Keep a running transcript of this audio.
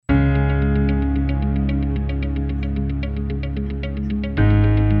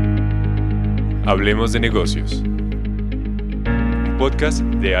Hablemos de Negocios, un podcast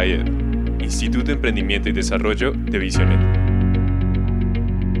de IED, Instituto de Emprendimiento y Desarrollo de Visionet.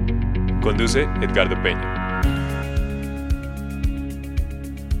 Conduce Edgardo Peña.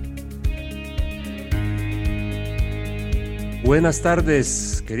 Buenas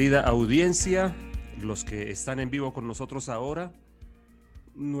tardes, querida audiencia, los que están en vivo con nosotros ahora,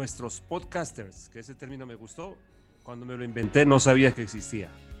 nuestros podcasters, que ese término me gustó, cuando me lo inventé no sabía que existía.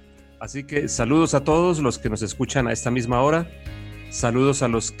 Así que saludos a todos los que nos escuchan a esta misma hora, saludos a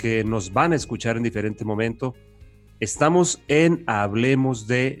los que nos van a escuchar en diferente momento. Estamos en Hablemos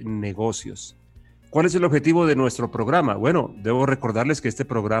de Negocios. ¿Cuál es el objetivo de nuestro programa? Bueno, debo recordarles que este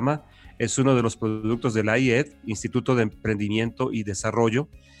programa es uno de los productos de la IED, Instituto de Emprendimiento y Desarrollo,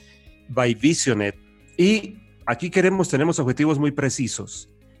 by Visionet. Y aquí tenemos objetivos muy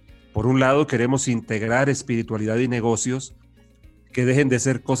precisos. Por un lado, queremos integrar espiritualidad y negocios, que dejen de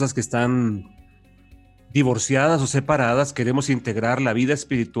ser cosas que están divorciadas o separadas. Queremos integrar la vida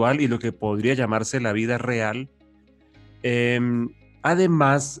espiritual y lo que podría llamarse la vida real.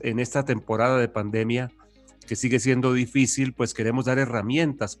 Además, en esta temporada de pandemia, que sigue siendo difícil, pues queremos dar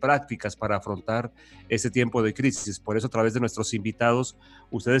herramientas prácticas para afrontar ese tiempo de crisis. Por eso, a través de nuestros invitados,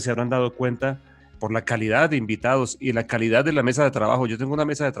 ustedes se habrán dado cuenta por la calidad de invitados y la calidad de la mesa de trabajo. Yo tengo una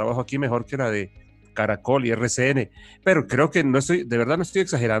mesa de trabajo aquí mejor que la de Caracol y RCN, pero creo que de verdad no estoy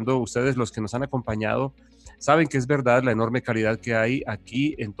exagerando. Ustedes, los que nos han acompañado, saben que es verdad la enorme calidad que hay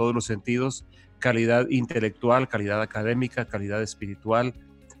aquí en todos los sentidos, calidad intelectual, calidad académica, calidad espiritual,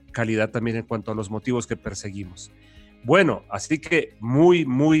 calidad también en cuanto a los motivos que perseguimos. Bueno, así que muy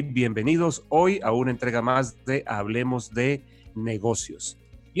bienvenidos hoy a una entrega más de Hablemos de Negocios.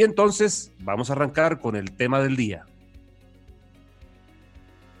 Y entonces vamos a arrancar con el tema del día.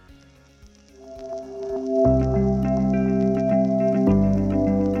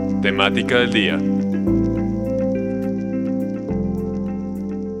 Temática del día.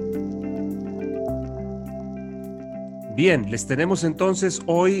 Bien, les tenemos entonces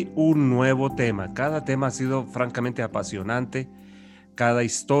hoy un nuevo tema. Cada tema ha sido francamente apasionante. Cada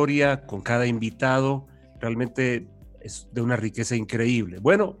historia con cada invitado realmente es de una riqueza increíble.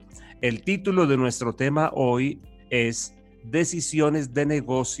 Bueno, el título de nuestro tema hoy es Decisiones de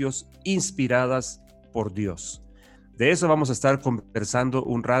negocios inspiradas por Dios. De eso vamos a estar conversando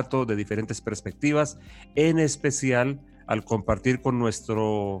un rato de diferentes perspectivas, en especial al compartir con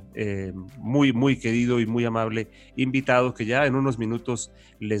nuestro muy querido y muy amable invitado, que ya en unos minutos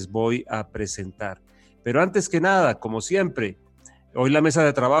les voy a presentar. Pero antes que nada, como siempre, hoy la mesa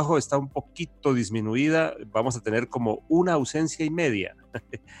de trabajo está un poquito disminuida. Vamos a tener como una ausencia y media.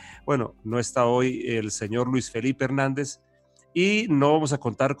 Bueno, no está hoy el señor Luis Felipe Hernández, y no vamos a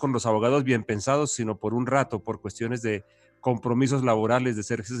contar con los abogados bien pensados, sino por un rato, por cuestiones de compromisos laborales,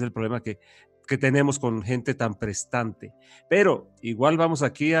 ese es el problema que tenemos con gente tan prestante. Pero igual vamos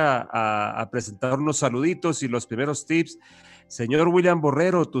aquí a presentar unos saluditos y los primeros tips. Señor William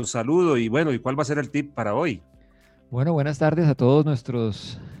Borrero, tu saludo, y bueno, ¿y cuál va a ser el tip para hoy? Bueno, buenas tardes a todos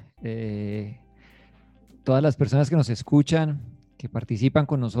todas las personas que nos escuchan, que participan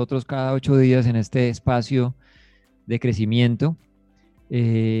con nosotros cada 8 días en este espacio de crecimiento.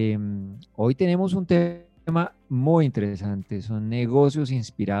 Hoy tenemos un tema muy interesante, son negocios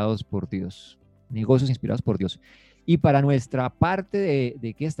inspirados por Dios. Negocios inspirados por Dios. Y para nuestra parte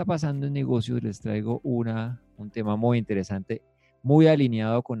de qué está pasando en negocios, les traigo un tema muy interesante, muy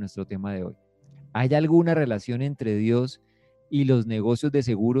alineado con nuestro tema de hoy. ¿Hay alguna relación entre Dios y los negocios de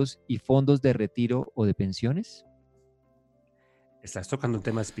seguros y fondos de retiro o de pensiones? Estás tocando un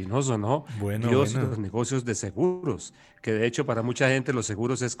tema espinoso, ¿no? Bueno. Y los negocios de seguros, que de hecho para mucha gente los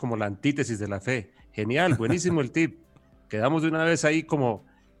seguros es como la antítesis de la fe. Genial, buenísimo el tip. Quedamos de una vez ahí como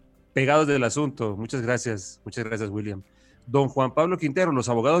pegados del asunto. Muchas gracias William. Don Juan Pablo Quintero, los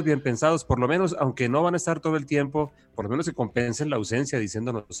abogados bien pensados, por lo menos, aunque no van a estar todo el tiempo, por lo menos se compensen la ausencia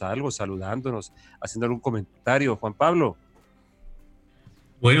diciéndonos algo, saludándonos, haciendo algún comentario. Juan Pablo.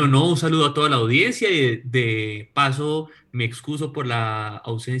 Bueno, un saludo a toda la audiencia y de paso me excuso por la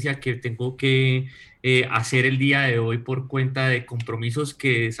ausencia que tengo que hacer el día de hoy por cuenta de compromisos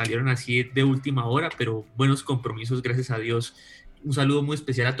que salieron así de última hora, pero buenos compromisos, gracias a Dios. Un saludo muy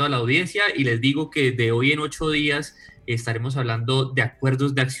especial a toda la audiencia y les digo que de hoy en 8 días estaremos hablando de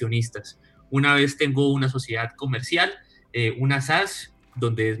acuerdos de accionistas. Una vez tengo una sociedad comercial, una SAS,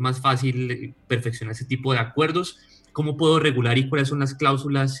 donde es más fácil perfeccionar ese tipo de acuerdos. ¿Cómo puedo regular y cuáles son las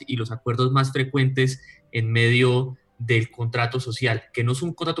cláusulas y los acuerdos más frecuentes en medio del contrato social? Que no es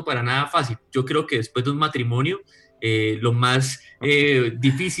un contrato para nada fácil. Yo creo que después de un matrimonio Lo más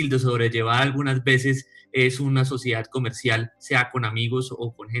difícil de sobrellevar algunas veces es una sociedad comercial, sea con amigos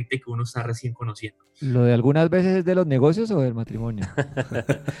o con gente que uno está recién conociendo. ¿Lo de algunas veces es de los negocios o del matrimonio?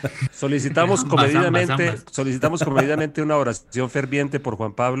 Solicitamos Ambas. comedidamente una oración ferviente por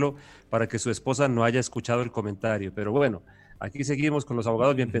Juan Pablo para que su esposa no haya escuchado el comentario. Pero bueno, aquí seguimos con los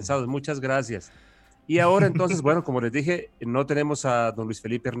abogados bien pensados. Muchas gracias. Y ahora entonces, bueno, como les dije, no tenemos a don Luis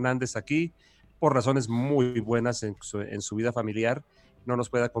Felipe Hernández aquí por razones muy buenas en su vida familiar. No nos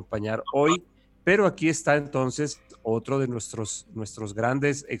puede acompañar hoy, pero aquí está entonces otro de nuestros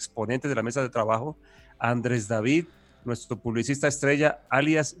grandes exponentes de la mesa de trabajo, Andrés David, nuestro publicista estrella,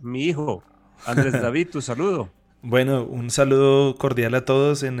 alias mi hijo. Andrés David, tu saludo. Bueno, un saludo cordial a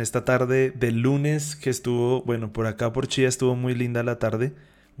todos en esta tarde de lunes que estuvo, bueno, por acá por Chía estuvo muy linda la tarde,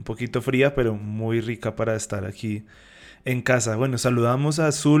 un poquito fría, pero muy rica para estar aquí en casa. Bueno, saludamos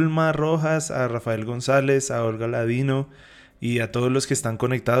a Zulma Rojas, a Rafael González, a Olga Ladino y a todos los que están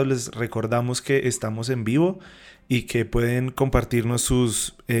conectados. Les recordamos que estamos en vivo y que pueden compartirnos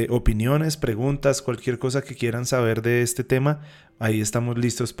sus opiniones, preguntas, cualquier cosa que quieran saber de este tema. Ahí estamos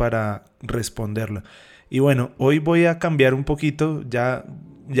listos para responderlo. Y bueno, hoy voy a cambiar un poquito. Ya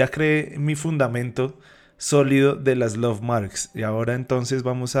creé mi fundamento sólido de las love marks y ahora entonces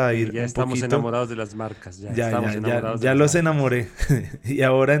vamos a ir ya un estamos poquito. enamorados de las marcas. Ya los enamoré. Y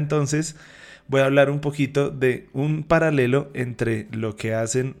ahora entonces voy a hablar un poquito de un paralelo entre lo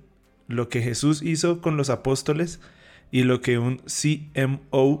que Jesús hizo con los apóstoles y lo que un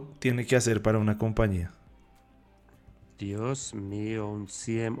CMO tiene que hacer para una compañía. Dios mío, un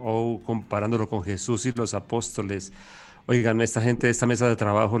CMO comparándolo con Jesús y los apóstoles. Oigan, esta gente de esta mesa de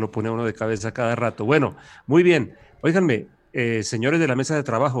trabajo lo pone uno de cabeza cada rato. Bueno, muy bien. Óiganme, señores de la mesa de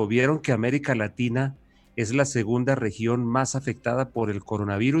trabajo, ¿vieron que América Latina es la segunda región más afectada por el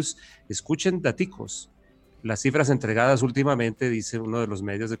coronavirus? Escuchen daticos. Las cifras entregadas últimamente, dice uno de los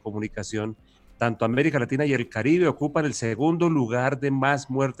medios de comunicación, tanto América Latina y el Caribe ocupan el segundo lugar de más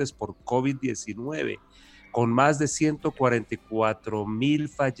muertes por COVID-19, con más de 144,000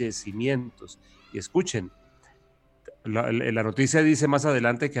 fallecimientos. Y escuchen, la noticia dice más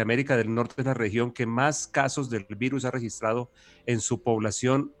adelante que América del Norte es la región que más casos del virus ha registrado en su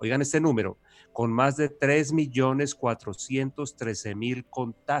población. Oigan este número, con más de 3.413.000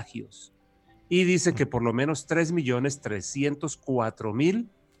 contagios. Y dice que por lo menos 3.304.000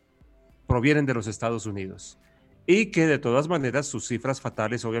 provienen de los Estados Unidos. Y que de todas maneras sus cifras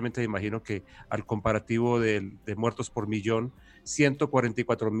fatales, obviamente me imagino que al comparativo de muertos por millón,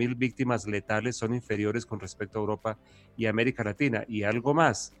 144.000 víctimas letales son inferiores con respecto a Europa y América Latina. Y algo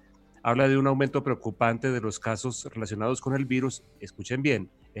más, habla de un aumento preocupante de los casos relacionados con el virus, escuchen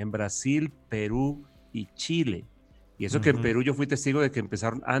bien, en Brasil, Perú y Chile. Y eso que en Perú yo fui testigo de que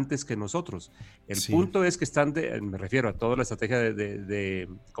empezaron antes que nosotros. El punto es que me refiero a toda la estrategia de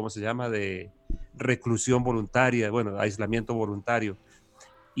 ¿cómo se llama? De reclusión voluntaria, bueno, aislamiento voluntario.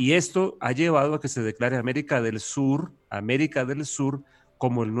 Y esto ha llevado a que se declare América del Sur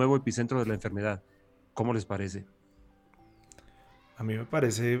como el nuevo epicentro de la enfermedad. ¿Cómo les parece? A mí me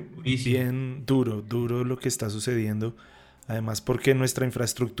parece bien duro lo que está sucediendo. Además, porque nuestra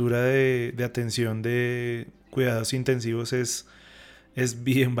infraestructura de atención de cuidados intensivos es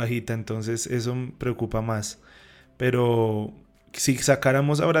bien bajita, entonces eso me preocupa más. Pero si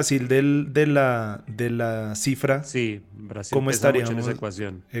sacáramos a Brasil de la cifra, sí, Brasil ¿cómo pesa estaríamos? Mucho en esa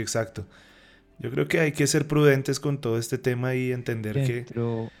ecuación. Exacto. Yo creo que hay que ser prudentes con todo este tema y entender que...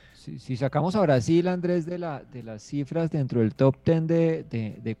 Si sacamos a Brasil, Andrés, de las cifras dentro del top 10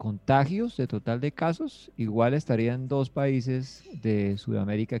 de contagios, de total de casos, igual estarían dos países de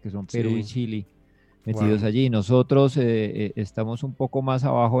Sudamérica que son Perú y Chile metidos allí. Nosotros estamos un poco más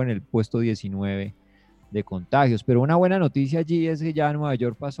abajo en el puesto 19 de contagios, pero una buena noticia allí es que ya Nueva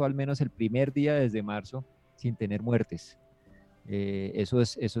York pasó al menos el primer día desde marzo sin tener muertes. Eso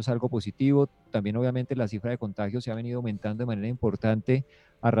es algo positivo. También obviamente la cifra de contagios se ha venido aumentando de manera importante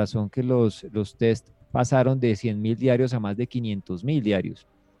a razón que los test pasaron de 100.000 diarios a más de 500.000 diarios.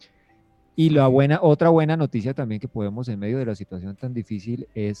 Y otra buena noticia también que podemos en medio de la situación tan difícil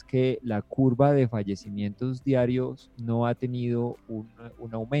es que la curva de fallecimientos diarios no ha tenido un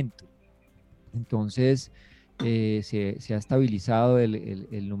aumento. Entonces se ha estabilizado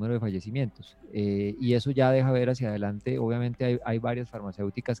el número de fallecimientos y eso ya deja ver hacia adelante. Obviamente hay varias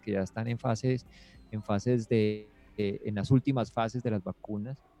farmacéuticas que ya están en las últimas fases de las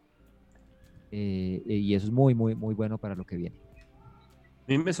vacunas y eso es muy, muy, muy bueno para lo que viene. A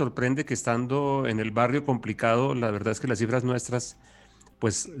mí me sorprende que estando en el barrio complicado, la verdad es que las cifras nuestras,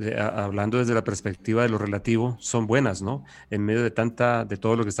 pues hablando desde la perspectiva de lo relativo, son buenas, ¿no? En medio de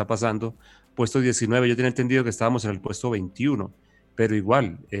todo lo que está pasando, puesto 19. Yo tenía entendido que estábamos en el puesto 21, pero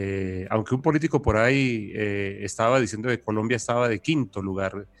igual, aunque un político por ahí estaba diciendo que Colombia estaba de quinto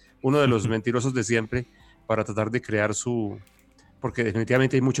lugar, uno de los mentirosos de siempre, para tratar de crear porque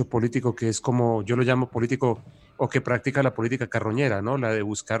definitivamente hay mucho político que es como, yo lo llamo político, o que practica la política carroñera, ¿no? La de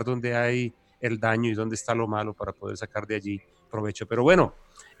buscar dónde hay el daño y dónde está lo malo para poder sacar de allí provecho. Pero bueno,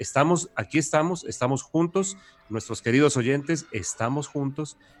 aquí estamos juntos, nuestros queridos oyentes, estamos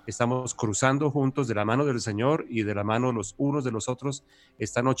juntos, estamos cruzando juntos de la mano del Señor y de la mano los unos de los otros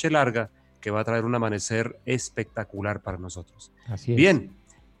esta noche larga que va a traer un amanecer espectacular para nosotros. Así es. Bien,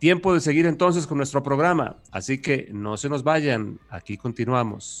 tiempo de seguir entonces con nuestro programa, así que no se nos vayan, aquí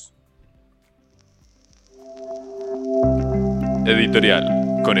continuamos.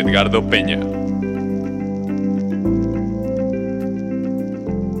 Editorial con Edgardo Peña.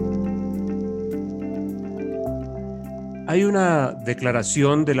 Hay una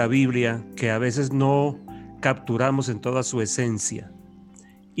declaración de la Biblia que a veces no capturamos en toda su esencia,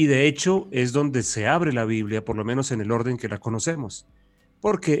 y de hecho es donde se abre la Biblia, por lo menos en el orden que la conocemos,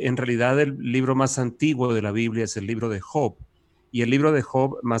 porque en realidad el libro más antiguo de la Biblia es el libro de Job, y el libro de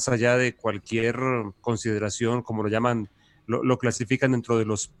Job, más allá de cualquier consideración, como lo llaman, lo clasifican dentro de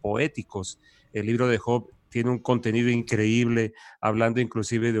los poéticos. El libro de Job tiene un contenido increíble, hablando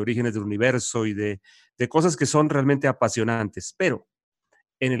inclusive de orígenes del universo y de cosas que son realmente apasionantes. Pero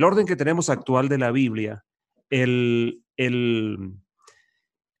en el orden que tenemos actual de la Biblia, el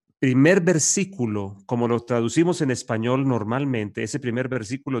primer versículo, como lo traducimos en español normalmente, ese primer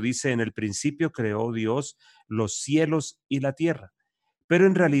versículo dice: en el principio creó Dios los cielos y la tierra. Pero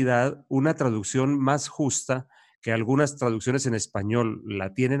en realidad una traducción más justa, que algunas traducciones en español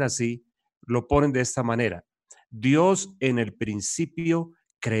la tienen así, lo ponen de esta manera: Dios en el principio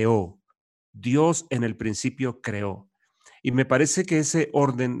creó. Dios en el principio creó. Y me parece que ese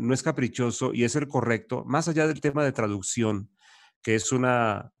orden no es caprichoso y es el correcto, más allá del tema de traducción, que es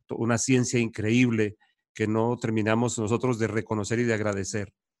una ciencia increíble que no terminamos nosotros de reconocer y de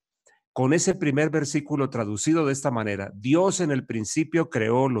agradecer. Con ese primer versículo traducido de esta manera: Dios en el principio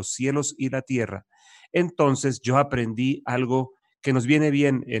creó los cielos y la tierra. Entonces yo aprendí algo que nos viene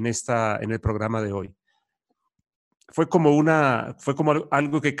bien en el programa de hoy. Fue como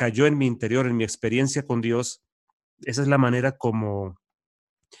algo que cayó en mi interior, en mi experiencia con Dios. Esa es la manera como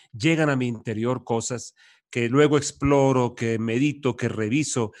llegan a mi interior cosas que luego exploro, que medito, que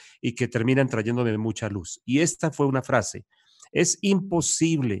reviso y que terminan trayéndome mucha luz. Y esta fue una frase: es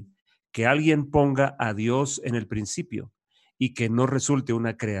imposible que alguien ponga a Dios en el principio y que no resulte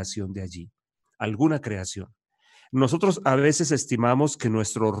una creación de allí, alguna creación. Nosotros a veces estimamos que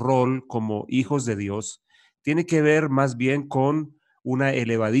nuestro rol como hijos de Dios tiene que ver más bien con una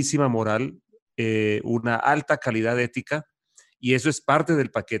elevadísima moral, una alta calidad ética, y eso es parte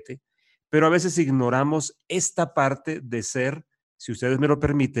del paquete, pero a veces ignoramos esta parte de ser, si ustedes me lo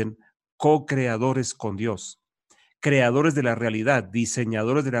permiten, co-creadores con Dios, creadores de la realidad,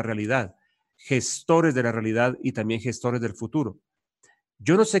 diseñadores de la realidad, gestores de la realidad y también gestores del futuro.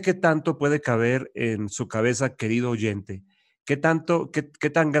 Yo no sé qué tanto puede caber en su cabeza, querido oyente, qué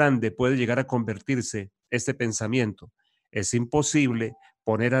tan grande puede llegar a convertirse este pensamiento. Es imposible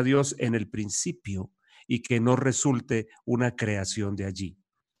poner a Dios en el principio y que no resulte una creación de allí.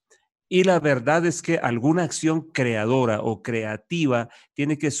 Y la verdad es que alguna acción creadora o creativa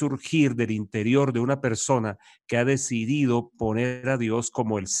tiene que surgir del interior de una persona que ha decidido poner a Dios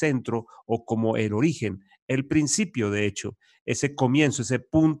como el centro o como el origen, el principio, de hecho, ese comienzo, ese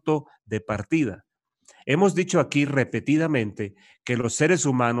punto de partida. Hemos dicho aquí repetidamente que los seres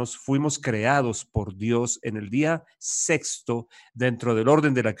humanos fuimos creados por Dios en el día sexto dentro del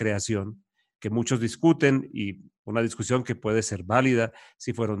orden de la creación, que muchos discuten, y una discusión que puede ser válida,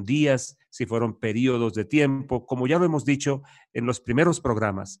 si fueron días, si fueron periodos de tiempo, como ya lo hemos dicho en los primeros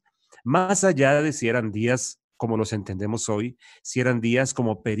programas, más allá de si eran días como los entendemos hoy, si eran días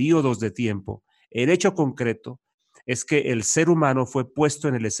como periodos de tiempo. El hecho concreto es que el ser humano fue puesto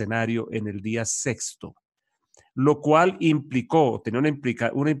en el escenario en el día sexto, lo cual tenía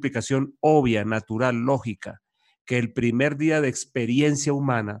una implicación obvia, natural, lógica, que el primer día de experiencia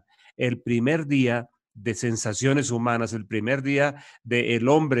humana, el primer día de sensaciones humanas, el primer día del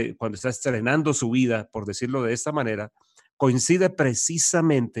hombre cuando está estrenando su vida, por decirlo de esta manera, coincide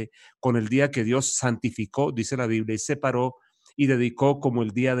precisamente con el día que Dios santificó, dice la Biblia, y separó y dedicó como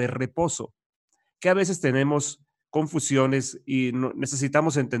el día de reposo, que a veces tenemos confusiones y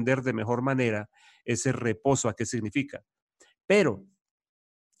necesitamos entender de mejor manera ese reposo, a qué significa. Pero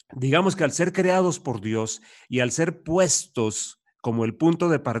digamos que al ser creados por Dios y al ser puestos como el punto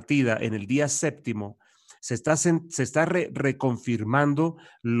de partida en el día séptimo, Se está reconfirmando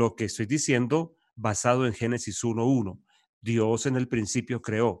lo que estoy diciendo basado en Génesis 1:1. Dios en el principio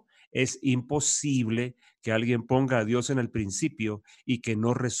creó. Es imposible que alguien ponga a Dios en el principio y que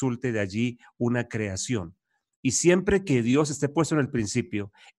no resulte de allí una creación. Y siempre que Dios esté puesto en el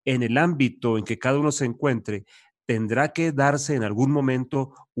principio, en el ámbito en que cada uno se encuentre, tendrá que darse en algún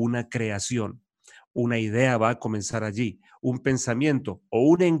momento una creación. Una idea va a comenzar allí, un pensamiento o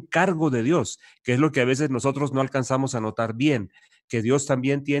un encargo de Dios, que es lo que a veces nosotros no alcanzamos a notar bien, que Dios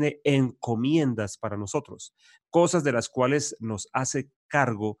también tiene encomiendas para nosotros, cosas de las cuales nos hace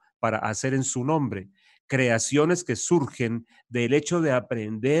cargo para hacer en su nombre, creaciones que surgen del hecho de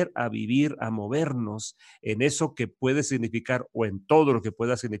aprender a vivir, a movernos en eso que puede significar o en todo lo que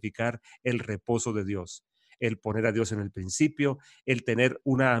pueda significar el reposo de Dios, el poner a Dios en el principio, el tener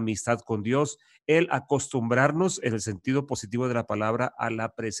una amistad con Dios, el acostumbrarnos en el sentido positivo de la palabra a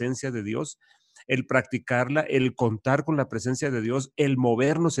la presencia de Dios, el practicarla, el contar con la presencia de Dios, el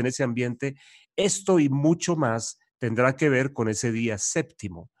movernos en ese ambiente. Esto y mucho más tendrá que ver con ese día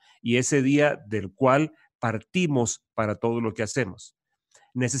séptimo y ese día del cual partimos para todo lo que hacemos.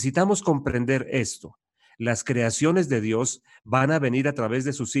 Necesitamos comprender esto. Las creaciones de Dios van a venir a través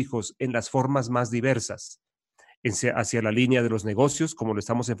de sus hijos en las formas más diversas, hacia la línea de los negocios, como lo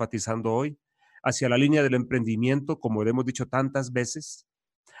estamos enfatizando hoy, hacia la línea del emprendimiento, como lo hemos dicho tantas veces,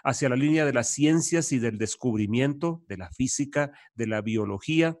 hacia la línea de las ciencias y del descubrimiento, de la física, de la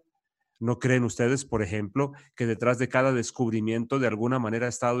biología. ¿No creen ustedes, por ejemplo, que detrás de cada descubrimiento de alguna manera ha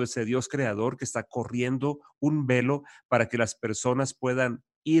estado ese Dios creador que está corriendo un velo para que las personas puedan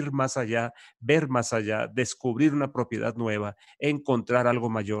ir más allá, ver más allá, descubrir una propiedad nueva, encontrar algo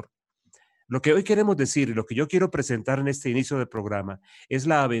mayor? Lo que hoy queremos decir y lo que yo quiero presentar en este inicio del programa es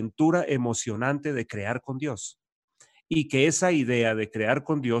la aventura emocionante de crear con Dios, y que esa idea de crear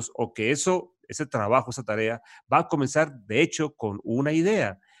con Dios o que ese trabajo, esa tarea va a comenzar de hecho con una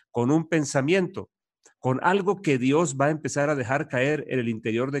idea, con un pensamiento, con algo que Dios va a empezar a dejar caer en el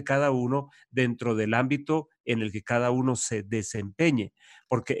interior de cada uno dentro del ámbito en el que cada uno se desempeñe.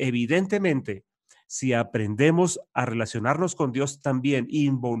 Porque evidentemente, si aprendemos a relacionarnos con Dios también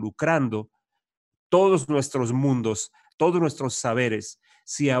involucrando todos nuestros mundos, todos nuestros saberes,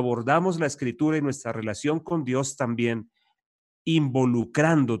 si abordamos la escritura y nuestra relación con Dios también,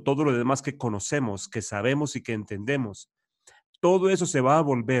 involucrando todo lo demás que conocemos, que sabemos y que entendemos, todo eso se va a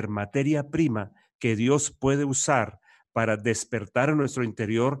volver materia prima que Dios puede usar para despertar en nuestro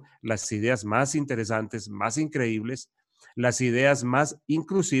interior las ideas más interesantes, más increíbles, las ideas más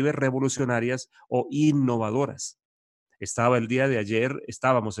inclusive revolucionarias o innovadoras. Estábamos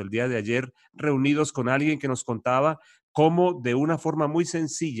el día de ayer reunidos con alguien que nos contaba cómo de una forma muy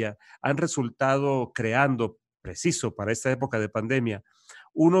sencilla han resultado creando, preciso para esta época de pandemia,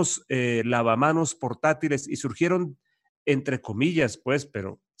 unos lavamanos portátiles y surgieron, entre comillas, pues,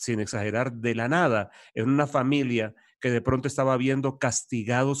 pero sin exagerar, de la nada, en una familia que de pronto estaba viendo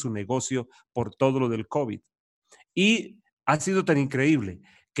castigado su negocio por todo lo del COVID. Y ha sido tan increíble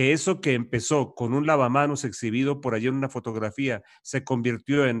que eso que empezó con un lavamanos exhibido por allí en una fotografía se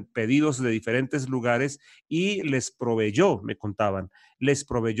convirtió en pedidos de diferentes lugares y les proveyó, me contaban, les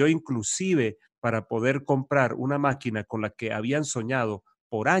proveyó inclusive para poder comprar una máquina con la que habían soñado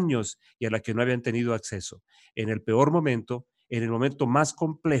por años y a la que no habían tenido acceso. En el peor momento, en el momento más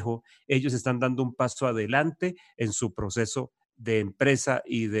complejo, ellos están dando un paso adelante en su proceso de empresa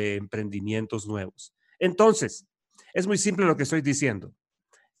y de emprendimientos nuevos. Entonces, es muy simple lo que estoy diciendo,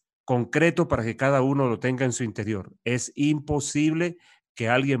 concreto para que cada uno lo tenga en su interior. Es imposible que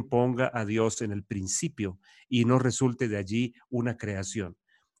alguien ponga a Dios en el principio y no resulte de allí una creación.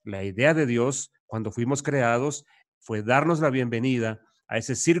 La idea de Dios, cuando fuimos creados, fue darnos la bienvenida a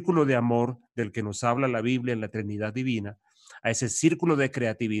ese círculo de amor del que nos habla la Biblia en la Trinidad Divina, a ese círculo de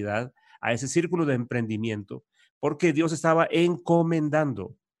creatividad, a ese círculo de emprendimiento, porque Dios estaba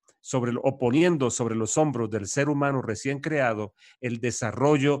encomendando o poniendo sobre los hombros del ser humano recién creado el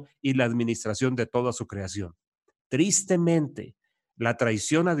desarrollo y la administración de toda su creación. Tristemente, la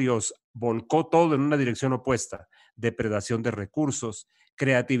traición a Dios volcó todo en una dirección opuesta: depredación de recursos,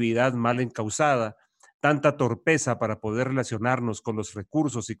 creatividad mal encausada, tanta torpeza para poder relacionarnos con los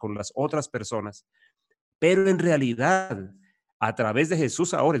recursos y con las otras personas. Pero en realidad, a través de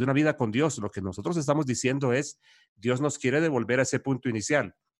Jesús ahora y de una vida con Dios, lo que nosotros estamos diciendo es, Dios nos quiere devolver a ese punto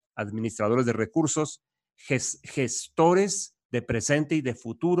inicial: administradores de recursos, gestores de presente y de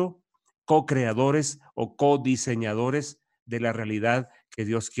futuro, co-creadores o co-diseñadores de la realidad que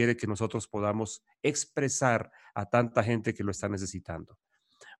Dios quiere que nosotros podamos expresar a tanta gente que lo está necesitando.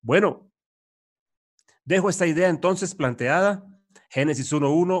 Bueno, dejo esta idea entonces planteada. Génesis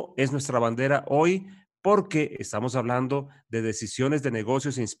 1:1 es nuestra bandera hoy porque estamos hablando de decisiones de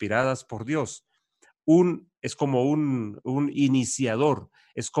negocios inspiradas por Dios. Es como un iniciador,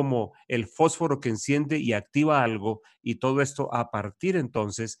 es como el fósforo que enciende y activa algo, y todo esto a partir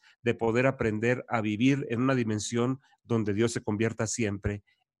entonces de poder aprender a vivir en una dimensión donde Dios se convierta siempre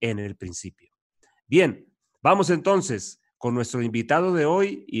en el principio. Bien, vamos entonces con nuestro invitado de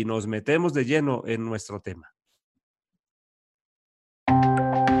hoy y nos metemos de lleno en nuestro tema.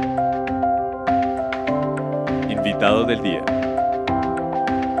 Invitado del día.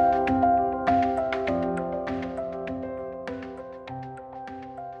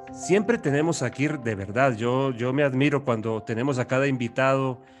 Siempre tenemos aquí, de verdad, yo me admiro cuando tenemos a cada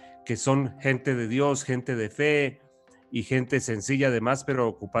invitado que son gente de Dios, gente de fe y gente sencilla además, pero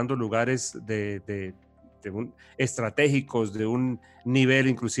ocupando lugares estratégicos, de un nivel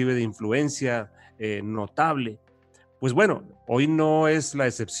inclusive de influencia notable. Pues bueno, hoy no es la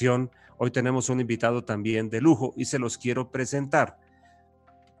excepción, hoy tenemos un invitado también de lujo y se los quiero presentar.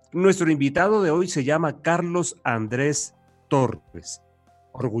 Nuestro invitado de hoy se llama Carlos Andrés Torres.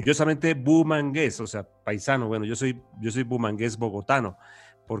 Orgullosamente bumangués, o sea, paisano. Bueno, yo soy bumangués bogotano,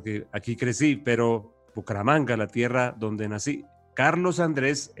 porque aquí crecí, pero Bucaramanga, la tierra donde nací. Carlos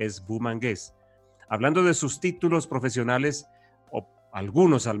Andrés es bumangués. Hablando de sus títulos profesionales, o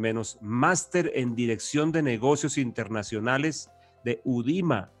algunos al menos, máster en Dirección de Negocios Internacionales de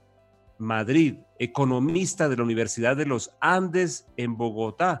UDIMA, Madrid, economista de la Universidad de los Andes en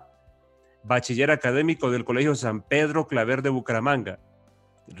Bogotá, bachiller académico del Colegio San Pedro Claver de Bucaramanga.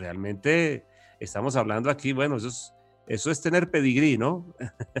 Realmente estamos hablando aquí, bueno, eso es tener pedigrí, ¿no?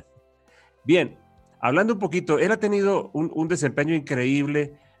 Bien, hablando un poquito, él ha tenido un desempeño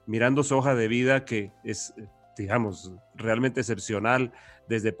increíble, mirando su hoja de vida que es, digamos, realmente excepcional,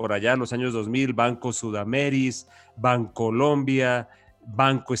 desde por allá en los años 2000, Banco Sudameris, Bancolombia,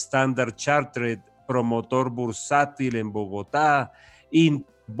 Banco Standard Chartered, promotor bursátil en Bogotá,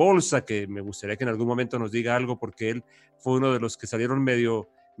 Bolsa, que me gustaría que en algún momento nos diga algo, porque él fue uno de los que salieron medio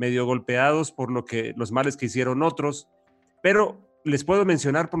golpeados por los males que hicieron otros, pero les puedo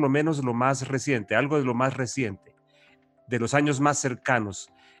mencionar por lo menos lo más reciente, algo de lo más reciente, de los años más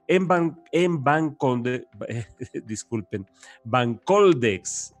cercanos.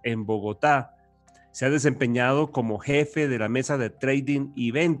 Bancoldex, en Bogotá, se ha desempeñado como jefe de la mesa de trading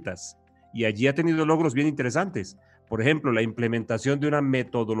y ventas, y allí ha tenido logros bien interesantes. Por ejemplo, la implementación de una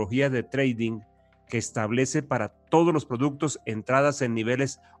metodología de trading que establece para todos los productos entradas en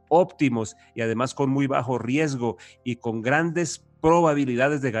niveles óptimos y además con muy bajo riesgo y con grandes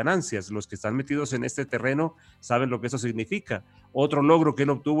probabilidades de ganancias. Los que están metidos en este terreno saben lo que eso significa. Otro logro que él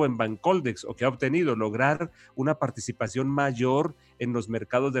obtuvo en Bancoldex, o que ha obtenido, lograr una participación mayor en los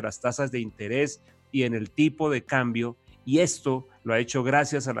mercados de las tasas de interés y en el tipo de cambio, y esto lo ha hecho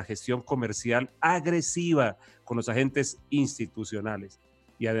gracias a la gestión comercial agresiva con los agentes institucionales.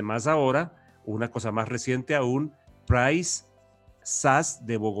 Y además ahora, una cosa más reciente aún, Price SAS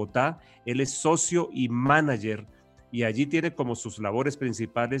de Bogotá, él es socio y manager, y allí tiene como sus labores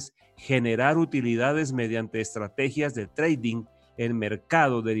principales generar utilidades mediante estrategias de trading en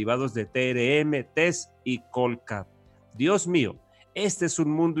mercado derivados de TRM, TES y Colcap. Dios mío, este es un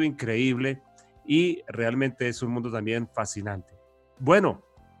mundo increíble y realmente es un mundo también fascinante. Bueno,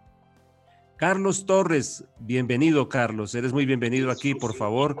 Carlos Torres, bienvenido, Carlos, eres muy bienvenido aquí. Por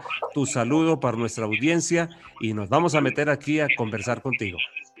favor, tu saludo para nuestra audiencia y nos vamos a meter aquí a conversar contigo.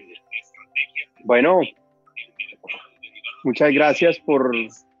 Bueno, muchas gracias por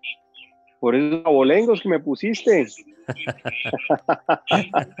esos abolengos que me pusiste.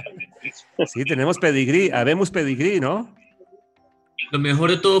 Sí, tenemos pedigrí, habemos pedigrí, ¿no? Lo mejor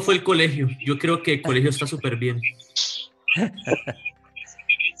de todo fue el colegio. Yo creo que el colegio está súper bien.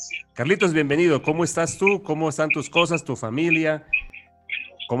 Carlitos, bienvenido. ¿Cómo estás tú? ¿Cómo están tus cosas, tu familia?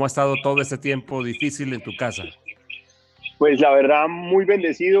 ¿Cómo ha estado todo este tiempo difícil en tu casa? Pues la verdad, muy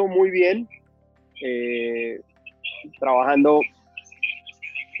bendecido, muy bien. Trabajando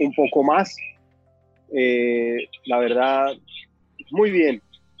un poco más. La verdad, muy bien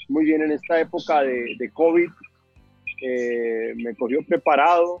en esta época de COVID. Me cogió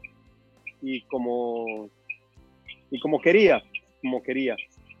preparado y como quería.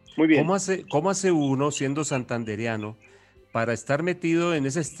 Muy bien. ¿Cómo hace uno, siendo santandereano, para estar metido en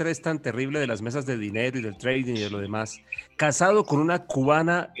ese estrés tan terrible de las mesas de dinero y del trading y de lo demás, casado con una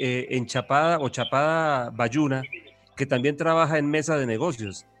cubana enchapada o chapada bayuna, que también trabaja en mesa de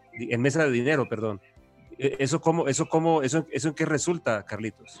negocios, en mesa de dinero, perdón? ¿Eso en qué resulta,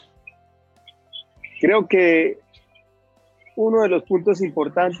 Carlitos? Creo que uno de los puntos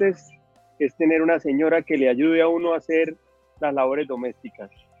importantes es tener una señora que le ayude a uno a hacer las labores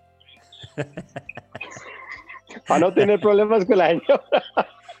domésticas. Para no tener problemas con la señora.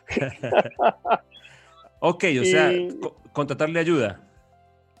 Ok, o sea, Y contratarle ayuda.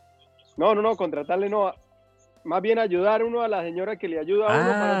 no, contratarle no. Más bien ayudar uno a la señora que le ayuda a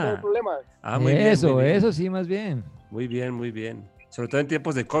uno para no tener problemas. Muy bien, muy bien. Eso sí, más bien. Muy bien, muy bien. Sobre todo en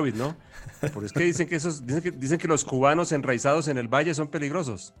tiempos de COVID, ¿no? Porque es que dicen que los cubanos enraizados en el valle son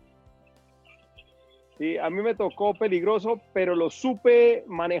peligrosos. Sí, a mí me tocó peligroso, pero lo supe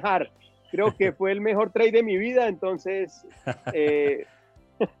manejar. Creo que fue el mejor trade de mi vida, entonces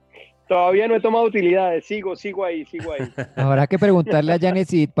todavía no he tomado utilidades. Sigo ahí. Habrá que preguntarle a Janet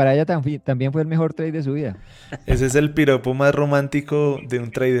si para ella también fue el mejor trade de su vida. Ese es el piropo más romántico de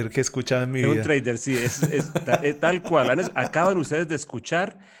un trader que he escuchado en mi De un vida. trader, sí, es tal cual. Acaban ustedes de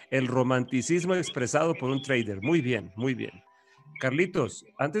escuchar el romanticismo expresado por un trader. Muy bien, muy bien. Carlitos,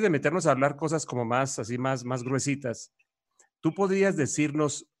 antes de meternos a hablar cosas como más gruesitas, tú podrías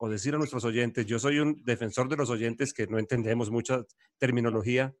decirnos o decir a nuestros oyentes, yo soy un defensor de los oyentes que no entendemos mucha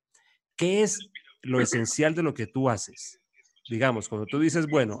terminología, ¿qué es lo esencial de lo que tú haces? Digamos, cuando tú dices,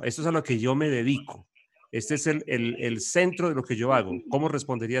 bueno, esto es a lo que yo me dedico, este es el centro de lo que yo hago, ¿cómo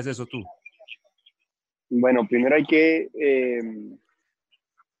responderías eso tú? Bueno, primero hay que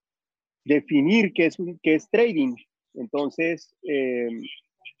definir qué es trading. Entonces,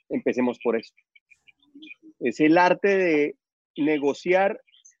 empecemos por eso. Es el arte de negociar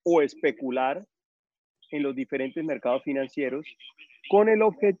o especular en los diferentes mercados financieros con el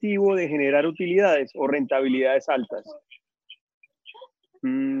objetivo de generar utilidades o rentabilidades altas.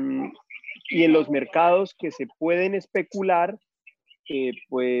 Y en los mercados que se pueden especular,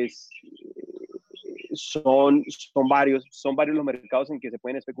 pues son varios los mercados en que se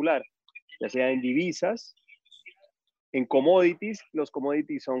pueden especular, ya sea en divisas, en commodities. Los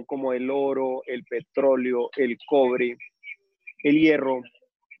commodities son como el oro, el petróleo, el cobre, el hierro,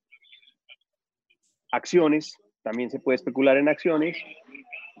 acciones, también se puede especular en acciones,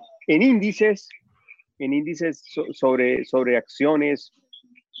 en índices sobre acciones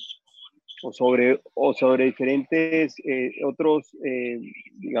o sobre diferentes otros,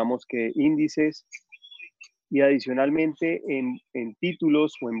 digamos que índices, y adicionalmente en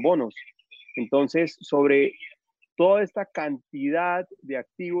títulos o en bonos. Entonces, sobre toda esta cantidad de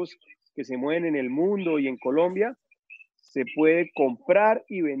activos que se mueven en el mundo y en Colombia, se puede comprar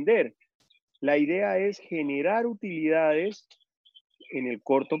y vender. La idea es generar utilidades en el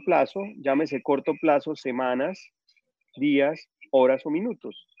corto plazo, llámese corto plazo, semanas, días, horas o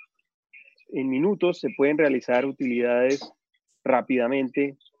minutos. En minutos se pueden realizar utilidades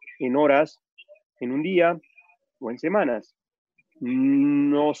rápidamente, en horas, en un día o en semanas.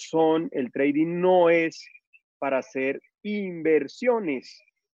 El trading no es para hacer inversiones.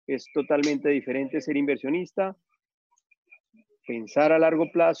 Es totalmente diferente ser inversionista, pensar a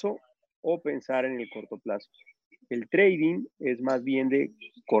largo plazo o pensar en el corto plazo. El trading es más bien de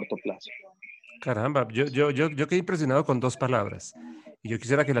corto plazo. Caramba, yo quedé impresionado con dos palabras y yo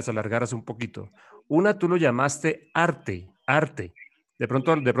quisiera que las alargaras un poquito. Una, tú lo llamaste arte. De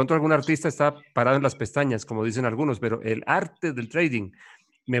pronto algún artista está parado en las pestañas, como dicen algunos, pero el arte del trading.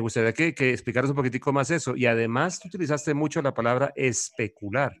 Me gustaría que explicaras un poquitico más eso. Y además tú utilizaste mucho la palabra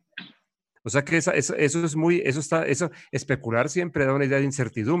especular. O sea que especular siempre da una idea de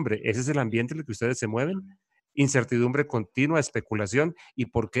incertidumbre. Ese es el ambiente en el que ustedes se mueven. Incertidumbre continua, especulación. ¿Y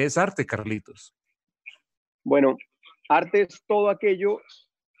por qué es arte, Carlitos? Bueno, arte es todo aquello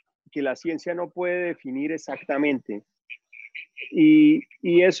que la ciencia no puede definir exactamente. Y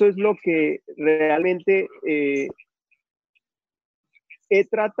eso es lo que realmente he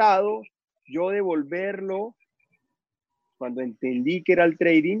tratado yo de volverlo. Cuando entendí que era el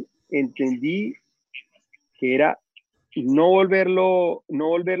trading, entendí que era no volverlo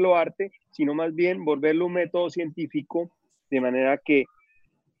arte, sino más bien volverlo un método científico, de manera que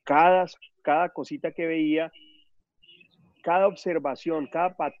cada cosita que veía, cada observación,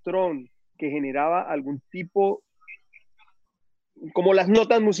 cada patrón que generaba algún tipo, como las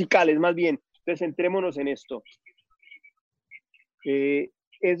notas musicales más bien. Entonces, centrémonos en esto.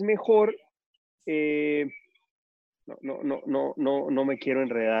 Es mejor, no me quiero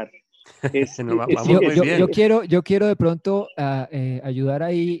enredar. Yo quiero de pronto ayudar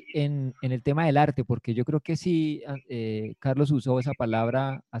ahí en el tema del arte, porque yo creo que sí, Carlos usó esa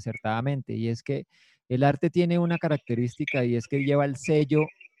palabra acertadamente, y es que el arte tiene una característica y es que lleva el sello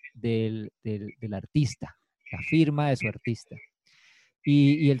del artista, la firma de su artista.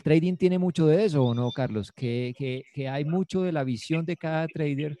 Y el trading tiene mucho de eso, ¿o no, Carlos? Que hay mucho de la visión de cada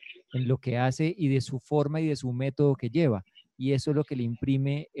trader en lo que hace y de su forma y de su método que lleva. Y eso es lo que le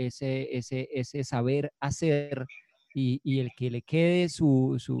imprime ese saber hacer y el que le quede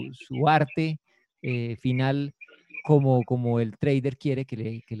su arte final como el trader quiere que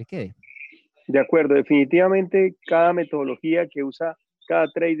le quede. De acuerdo, definitivamente cada metodología que usa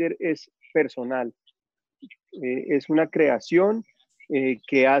cada trader es personal. Es una creación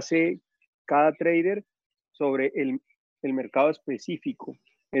que hace cada trader sobre el mercado específico.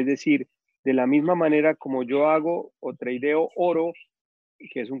 Es decir, de la misma manera como yo hago o tradeo oro,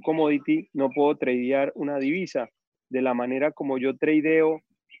 que es un commodity, no puedo tradear una divisa. De la manera como yo tradeo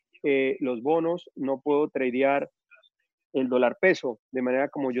los bonos, no puedo tradear el dólar peso. De manera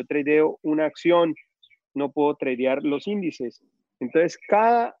como yo tradeo una acción, no puedo tradear los índices. Entonces,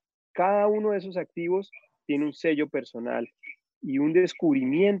 cada uno de esos activos tiene un sello personal y un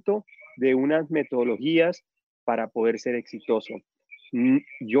descubrimiento de unas metodologías para poder ser exitoso.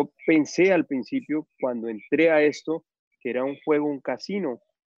 Yo pensé al principio, cuando entré a esto, que era un juego, un casino,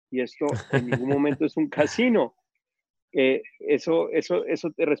 y esto en ningún momento es un casino. Eso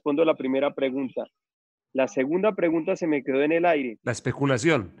te respondo a la primera pregunta. La segunda pregunta se me quedó en el aire. La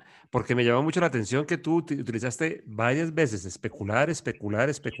especulación, porque me llamó mucho la atención que tú utilizaste varias veces especular, especular,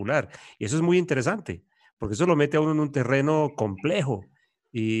 especular. Y eso es muy interesante, porque eso lo mete a uno en un terreno complejo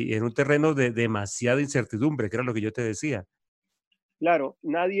y en un terreno de demasiada incertidumbre, que era lo que yo te decía. Claro,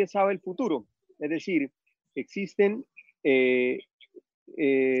 nadie sabe el futuro. Es decir, existen eh,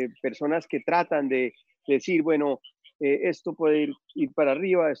 personas que tratan de decir, bueno, esto puede ir para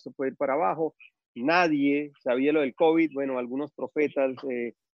arriba, esto puede ir para abajo. Nadie sabía lo del COVID. Bueno, algunos profetas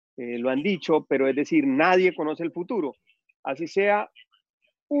lo han dicho, pero es decir, nadie conoce el futuro. Así sea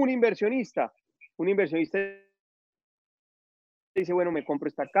un inversionista dice, bueno, me compro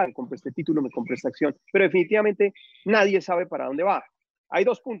esta acá, me compro este título, me compro esta acción, pero definitivamente nadie sabe para dónde va. Hay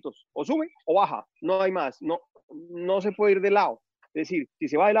dos puntos, o sube o baja, no hay más, no se puede ir de lado. Es decir, si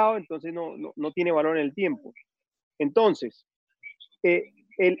se va de lado, entonces no tiene valor en el tiempo. Entonces,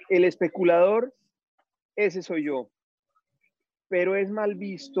 el especulador, ese soy yo, pero es mal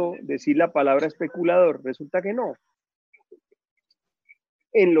visto decir la palabra especulador, resulta que no.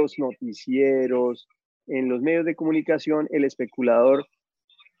 En los noticieros, en los medios de comunicación, el especulador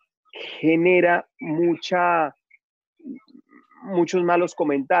genera muchos malos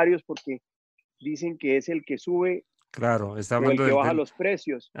comentarios porque dicen que es el que sube Claro, está o el hablando que baja los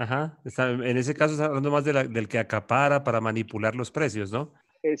precios. ajá, en ese caso está hablando más del que acapara para manipular los precios, ¿no?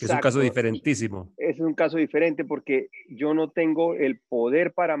 Que es un caso Exacto. diferentísimo. Es un caso diferente porque yo no tengo el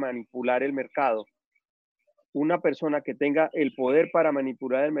poder para manipular el mercado. Una persona que tenga el poder para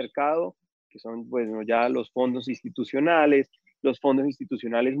manipular el mercado, que son bueno, ya los fondos institucionales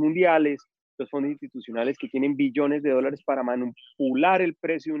mundiales, los fondos institucionales que tienen billones de dólares para manipular el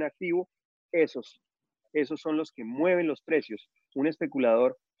precio de un activo, esos son los que mueven los precios. Un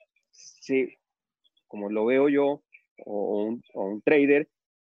especulador, como lo veo yo, o un trader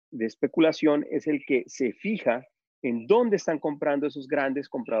de especulación, es el que se fija en dónde están comprando esos grandes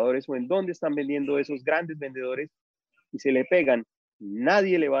compradores o en dónde están vendiendo esos grandes vendedores y se le pegan.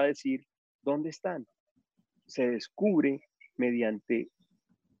 Nadie le va a decir dónde están. Se descubre mediante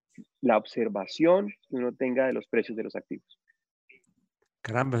la observación que uno tenga de los precios de los activos.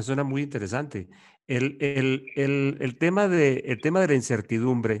 Caramba, eso suena muy interesante. El tema el tema de la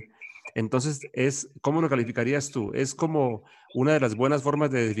incertidumbre, entonces, ¿cómo lo calificarías tú? ¿Es como una de las buenas formas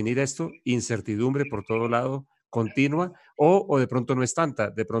de definir esto? Incertidumbre por todo lado, continua, o de pronto no es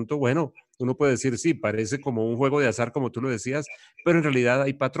tanta. De pronto, bueno, uno puede decir, sí, parece como un juego de azar, como tú lo decías, pero en realidad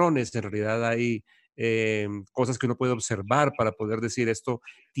hay patrones, en realidad hay cosas que uno puede observar para poder decir esto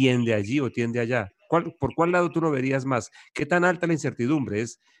tiende allí o tiende allá. ¿Por cuál lado tú lo verías más? ¿Qué tan alta la incertidumbre?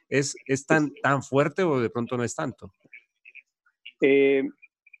 ¿Es tan fuerte o de pronto no es tanto? Eh,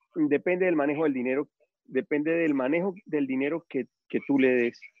 depende del manejo del dinero, depende del manejo del dinero que tú le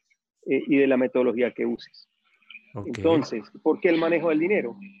des y de la metodología que uses. Ok, Entonces, ¿por qué el manejo del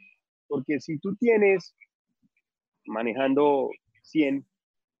dinero? Porque si tú tienes manejando 100,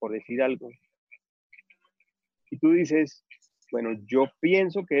 por decir algo, y tú dices, bueno, yo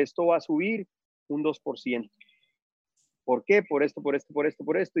pienso que esto va a subir un 2%. ¿Por qué? Por esto, por esto, por esto,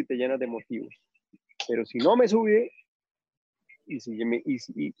 por esto, y te llenas de motivos. Pero si no me sube, y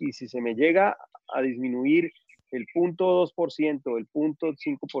si se me llega a disminuir el 0.2%, el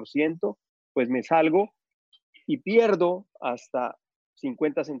 0.5%, pues me salgo y pierdo hasta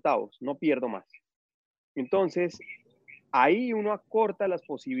 50 centavos, no pierdo más. Entonces, ahí uno acorta las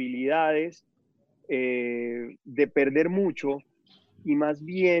posibilidades de perder mucho y más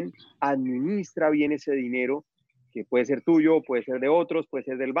bien administra bien ese dinero que puede ser tuyo, puede ser de otros, puede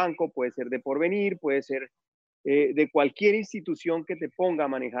ser del banco, puede ser de Porvenir, puede ser de cualquier institución que te ponga a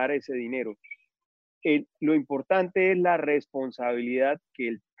manejar ese dinero. lo importante es la responsabilidad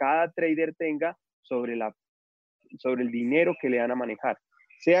que cada trader tenga sobre el dinero que le dan a manejar,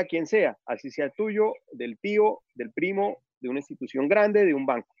 sea quien sea, así sea tuyo, del tío, del primo, de una institución grande, de un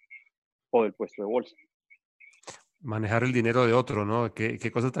banco o del puesto de bolsa. Manejar el dinero de otro, ¿no?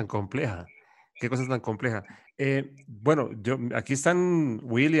 Qué cosa tan compleja. Qué cosa tan compleja. Bueno, aquí están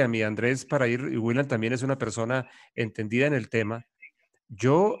William y Andrés para ir, y William también es una persona entendida en el tema.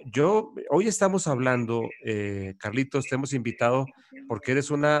 Hoy estamos hablando, Carlitos, te hemos invitado porque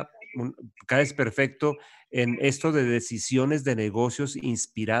eres caes perfecto en esto de decisiones de negocios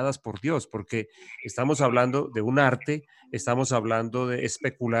inspiradas por Dios, porque estamos hablando de un arte, estamos hablando de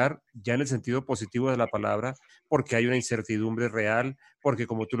especular ya en el sentido positivo de la palabra, porque hay una incertidumbre real, porque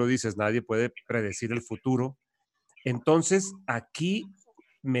como tú lo dices, nadie puede predecir el futuro. Entonces, aquí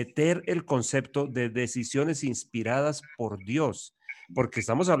meter el concepto de decisiones inspiradas por Dios, porque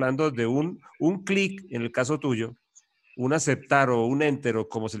estamos hablando de un clic, en el caso tuyo, un aceptar o un enter o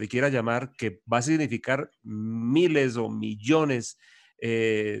como se le quiera llamar, que va a significar miles o millones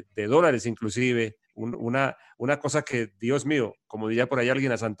de dólares inclusive, una cosa que, Dios mío, como diría por ahí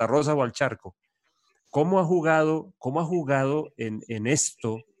alguien, a Santa Rosa o al charco. ¿Cómo ha jugado en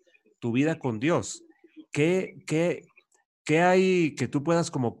esto tu vida con Dios? ¿Qué hay que tú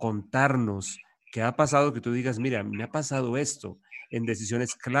puedas como contarnos que ha pasado, que tú digas, mira, me ha pasado esto en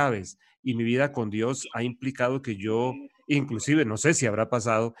decisiones claves y mi vida con Dios ha implicado que yo, inclusive, no sé si habrá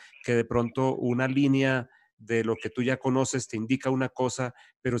pasado, que de pronto una línea de lo que tú ya conoces te indica una cosa,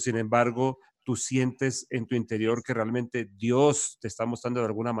 pero sin embargo tú sientes en tu interior que realmente Dios te está mostrando de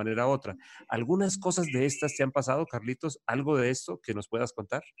alguna manera u otra? ¿Algunas cosas de estas te han pasado, Carlitos? ¿Algo de esto que nos puedas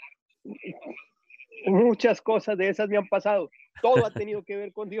contar? Muchas cosas de esas me han pasado. Todo ha tenido que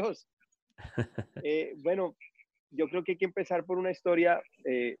ver con Dios. Bueno, yo creo que hay que empezar por una historia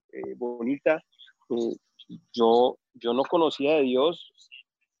bonita. Yo no conocía de Dios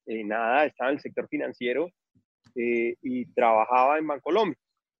nada, estaba en el sector financiero y trabajaba en Bancolombia.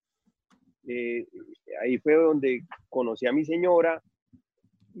 Ahí fue donde conocí a mi señora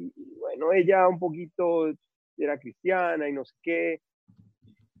y bueno, ella un poquito era cristiana y no sé qué,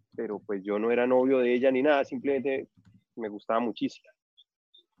 pero pues yo no era novio de ella ni nada, simplemente me gustaba muchísimo.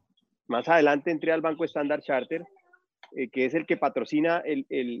 Más adelante entré al Banco Standard Charter, que es el que patrocina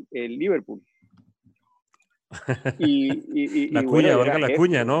el Liverpool. La bueno, cuña, era valga la jefe.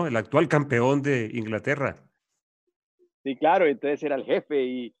 cuña, ¿no? El actual campeón de Inglaterra. Sí, claro, entonces era el jefe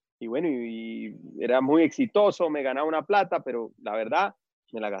y bueno, y era muy exitoso, me ganaba una plata, pero la verdad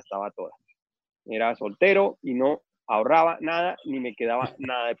me la gastaba toda. Era soltero y no ahorraba nada, ni me quedaba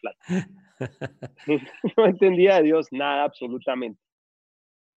nada de plata. No entendía de Dios nada absolutamente.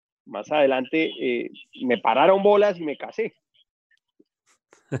 Más adelante me pararon bolas y me casé.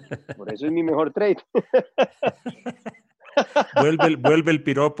 Por eso es mi mejor trade. vuelve el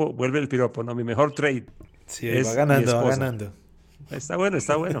piropo, no, mi mejor trade Sí, va es mi ganando, va esposa. ganando. Está bueno,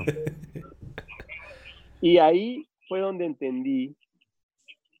 está bueno. Y ahí fue donde entendí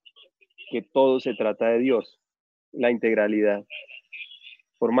que todo se trata de Dios, la integralidad.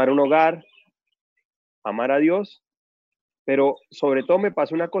 Formar un hogar, amar a Dios, pero sobre todo me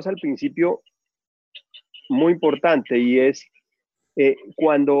pasó una cosa al principio muy importante y es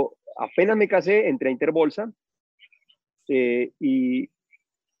cuando apenas me casé, entré a Interbolsa y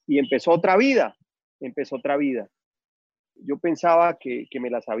empezó otra vida, Yo pensaba que me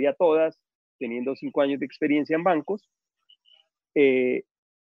las sabía todas, teniendo 5 años de experiencia en bancos. Y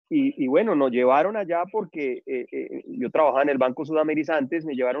bueno, nos llevaron allá porque yo trabajaba en el Banco Sudamericana,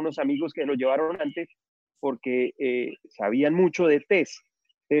 me llevaron unos amigos que nos llevaron antes porque sabían mucho de TES.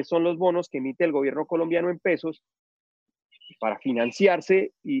 TES son los bonos que emite el gobierno colombiano en pesos para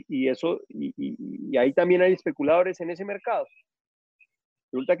financiarse y ahí también hay especuladores en ese mercado.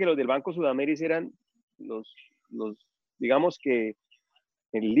 Resulta que los del Banco Sudamericana eran los, digamos que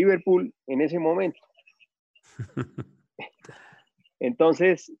el Liverpool en ese momento.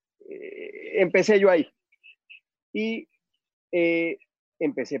 Entonces, empecé yo ahí y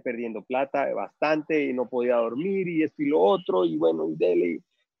empecé perdiendo plata bastante y no podía dormir y esto y lo otro y bueno, y dele.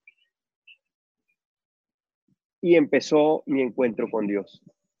 Y empezó mi encuentro con Dios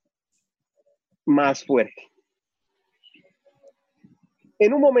más fuerte.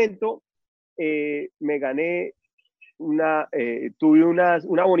 En un momento me gané tuve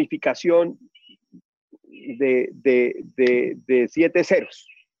una bonificación de 7 ceros.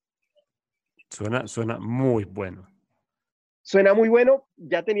 Suena muy bueno. Suena muy bueno,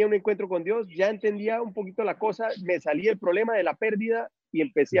 ya tenía un encuentro con Dios, ya entendía un poquito la cosa, me salí el problema de la pérdida y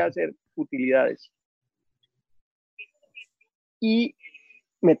empecé a hacer utilidades. Y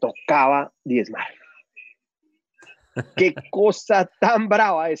me tocaba diezmar. Qué cosa tan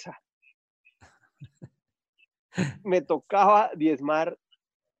brava esa. Me tocaba diezmar,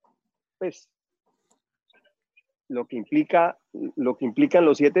 pues, lo que implican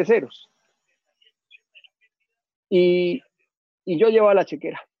los 7 ceros. Y yo llevaba la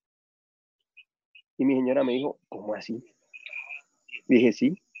chequera. Y mi señora me dijo, ¿cómo así? Dije,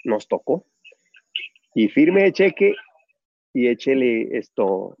 sí, nos tocó. Y firme de cheque y échele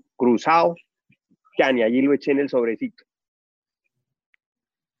esto cruzado, ya ni allí lo eché en el sobrecito.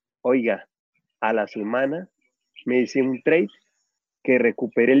 Oiga, a la semana me hice un trade que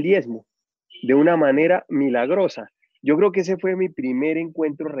recuperé el diezmo de una manera milagrosa. Yo creo que ese fue mi primer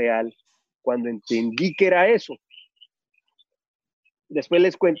encuentro real cuando entendí que era eso. Después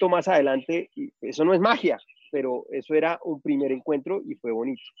les cuento más adelante, eso no es magia, pero eso era un primer encuentro y fue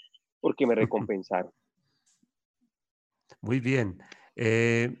bonito porque me recompensaron. Muy bien.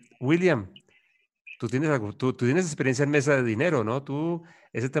 William, tú tienes experiencia en mesa de dinero, ¿no? Tú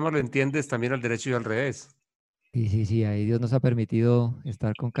ese tema lo entiendes también al derecho y al revés. Sí, sí, sí, ahí Dios nos ha permitido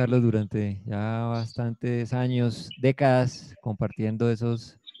estar con Carlos durante ya bastantes años, décadas, compartiendo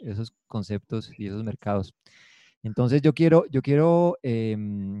esos conceptos y esos mercados. Entonces yo quiero,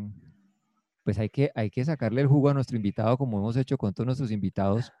 pues hay que sacarle el jugo a nuestro invitado, como hemos hecho con todos nuestros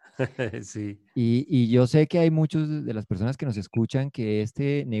invitados. Sí. Y yo sé que hay muchos de las personas que nos escuchan que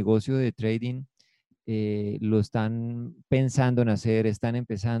este negocio de trading lo están pensando en hacer, están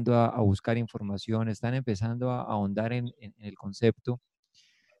empezando a buscar información, están empezando a ahondar en el concepto.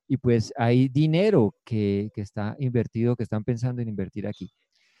 Y pues hay dinero que está invertido, que están pensando en invertir aquí.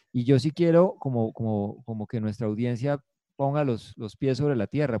 Y yo sí quiero como que nuestra audiencia ponga los pies sobre la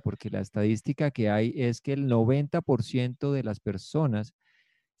tierra, porque la estadística que hay es que el 90% de las personas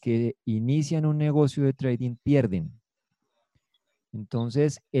que inician un negocio de trading pierden.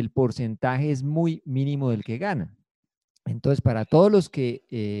 Entonces, el porcentaje es muy mínimo del que gana. Entonces, para todos los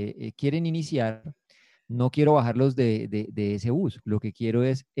que quieren iniciar, no quiero bajarlos de ese bus. Lo que quiero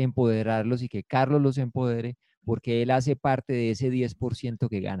es empoderarlos y que Carlos los empodere porque él hace parte de ese 10%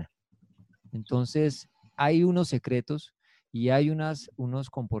 que gana. Entonces, hay unos secretos y hay unos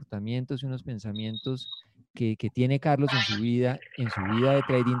comportamientos y unos pensamientos que tiene Carlos en su vida de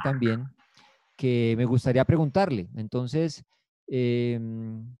trading también, que me gustaría preguntarle. Entonces,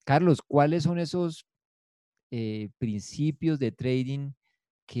 Carlos, ¿cuáles son esos principios de trading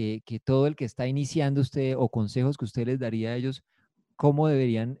que todo el que está iniciando usted o consejos que usted les daría a ellos, cómo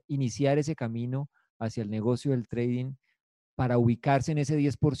deberían iniciar ese camino hacia el negocio del trading para ubicarse en ese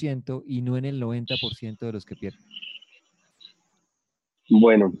 10% y no en el 90% de los que pierden?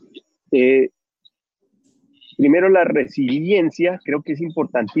 Bueno, primero la resiliencia, creo que es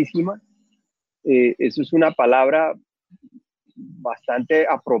importantísima. Eso es una palabra bastante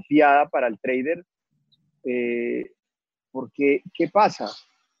apropiada para el trader, porque ¿qué pasa?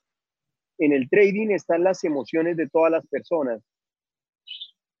 En el trading están las emociones de todas las personas,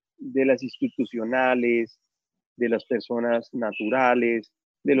 de las institucionales, de las personas naturales,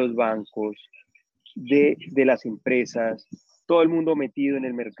 de los bancos, de las empresas, todo el mundo metido en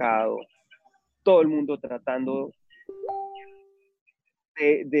el mercado, todo el mundo tratando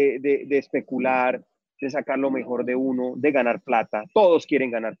de especular, de sacar lo mejor de uno, de ganar plata. Todos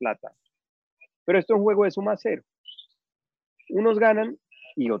quieren ganar plata. Pero esto es un juego de suma cero. Unos ganan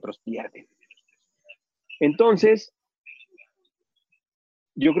y otros pierden. Entonces,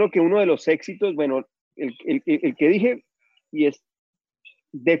 yo creo que uno de los éxitos, bueno, el que dije, y es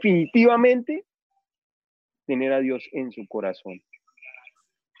definitivamente tener a Dios en su corazón.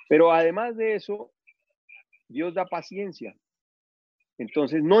 Pero además de eso, Dios da paciencia.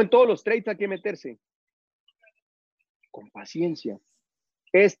 Entonces, no en todos los trades hay que meterse. Con paciencia.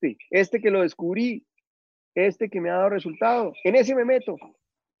 Este que lo descubrí, este que me ha dado resultado, en ese me meto.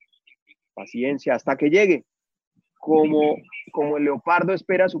 Paciencia hasta que llegue. Como el leopardo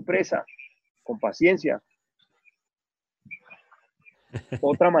espera a su presa, con paciencia.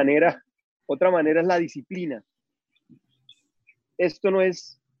 Otra manera es la disciplina. Esto no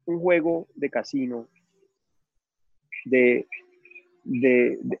es un juego de casino, del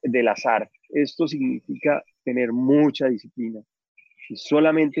azar. Esto significa tener mucha disciplina y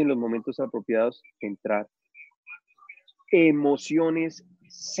solamente en los momentos apropiados entrar. Emociones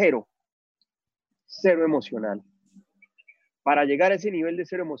cero emocional. Para llegar a ese nivel de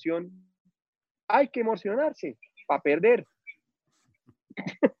cero emoción, hay que emocionarse para perder.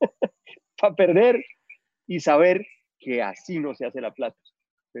 Para perder y saber que así no se hace la plata.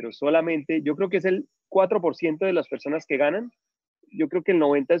 Pero solamente, yo creo que es el 4% de las personas que ganan. Yo creo que el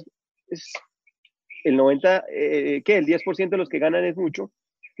 90% es el 90%, que el 10% de los que ganan es mucho.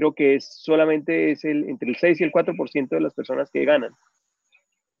 Creo que solamente es entre el 6 y el 4% de las personas que ganan.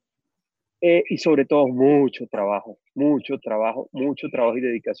 Y sobre todo mucho trabajo y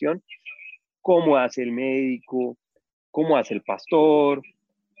dedicación. ¿Cómo hace el médico? ¿Cómo hace el pastor?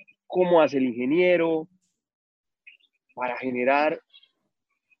 ¿Cómo hace el ingeniero? Para generar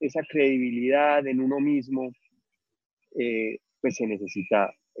esa credibilidad en uno mismo, pues se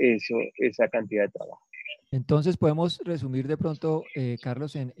necesita esa cantidad de trabajo. Entonces podemos resumir de pronto,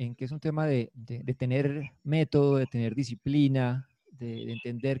 Carlos, en que es un tema de tener método, de tener disciplina, de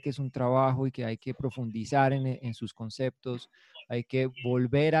entender que es un trabajo y que hay que profundizar en sus conceptos, hay que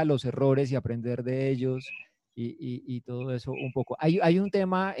volver a los errores y aprender de ellos y todo eso un poco. Hay un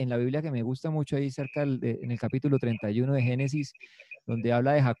tema en la Biblia que me gusta mucho ahí cerca en el capítulo 31 de Génesis, donde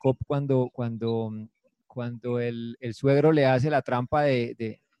habla de Jacob cuando el suegro le hace la trampa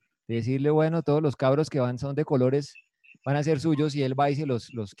de decirle, bueno, todos los cabros que son de colores van a ser suyos y él va y se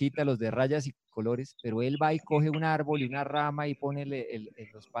los quita, los de rayas y colores, pero él va y coge un árbol y una rama y pone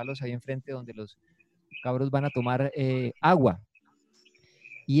los palos ahí enfrente donde los cabros van a tomar agua.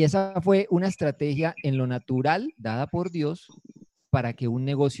 Y esa fue una estrategia en lo natural dada por Dios para que un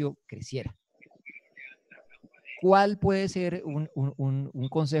negocio creciera. ¿Cuál puede ser un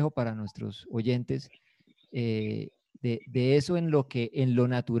consejo para nuestros oyentes de eso en lo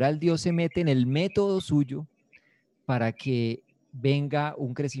natural Dios se mete en el método suyo para que venga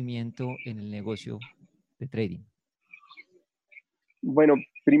un crecimiento en el negocio de trading? Bueno,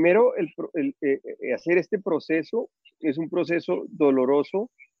 primero hacer este proceso es un proceso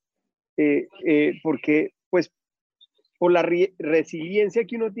doloroso porque pues por la resiliencia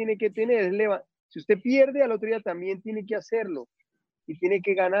que uno tiene que tener, si usted pierde al otro día también tiene que hacerlo y tiene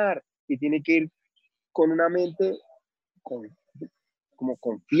que ganar y tiene que ir con una mente como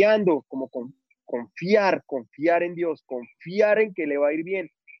confiando, confiar en Dios, confiar en que le va a ir bien,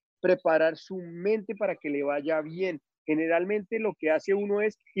 preparar su mente para que le vaya bien. Generalmente lo que hace uno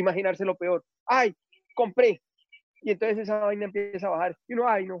es imaginarse lo peor. ¡Ay, compré! Y entonces esa vaina empieza a bajar. Y uno,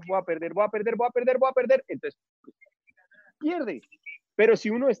 ¡ay, no, voy a perder! Entonces, pierde. Pero si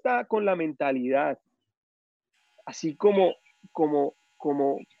uno está con la mentalidad, así como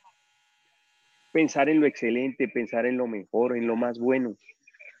pensar en lo excelente, pensar en lo mejor, en lo más bueno,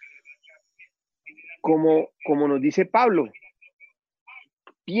 como nos dice Pablo,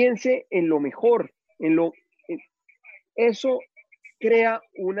 piense en lo mejor, eso crea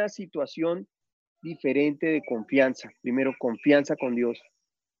una situación diferente de confianza. Primero, confianza con Dios.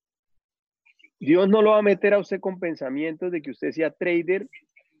 Dios no lo va a meter a usted con pensamientos de que usted sea trader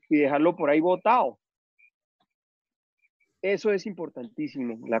y dejarlo por ahí botado. Eso es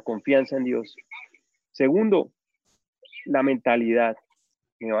importantísimo, la confianza en Dios. Segundo, la mentalidad.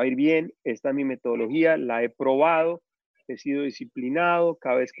 Me va a ir bien, esta es mi metodología, la he probado, he sido disciplinado,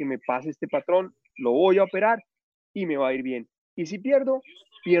 cada vez que me pase este patrón, lo voy a operar y me va a ir bien. Y si pierdo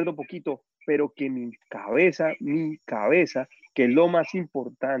poquito, pero que mi cabeza, que es lo más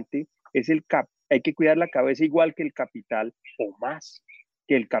importante, hay que cuidar la cabeza igual que el capital o más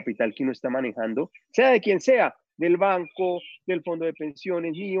que el capital que uno está manejando, sea de quien sea, del banco, del fondo de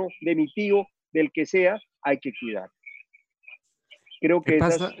pensiones mío, de mi tío, del que sea, hay que cuidar. Creo que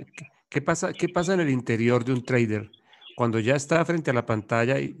 ¿Qué pasa en el interior de un trader cuando ya está frente a la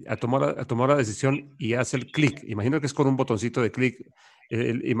pantalla y tomó la decisión y hace el clic? Imagino que es con un botoncito de clic,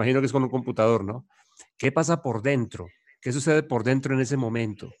 imagino que es con un computador, ¿no? ¿Qué pasa por dentro? ¿Qué sucede por dentro en ese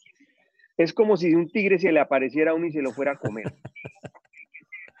momento? Es como si un tigre se le apareciera a uno y se lo fuera a comer.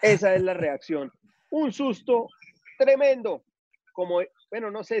 Esa es la reacción. Un susto tremendo.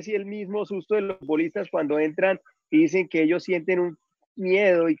 Bueno, no sé si el mismo susto de los futbolistas cuando entran y dicen que ellos sienten un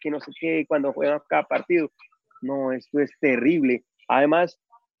miedo y que no sé qué cuando juegan cada partido. No, esto es terrible. Además,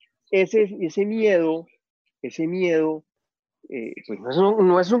 ese miedo, pues no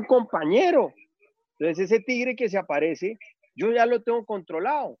es un compañero. Entonces, ese tigre que se aparece, yo ya lo tengo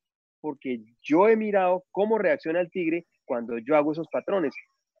controlado, porque yo he mirado cómo reacciona el tigre cuando yo hago esos patrones.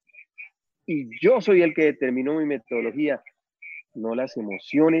 Y yo soy el que determino mi metodología, no las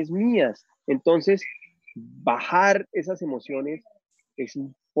emociones mías. Entonces, bajar esas emociones es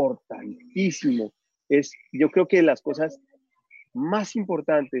importantísimo. Yo creo que las cosas más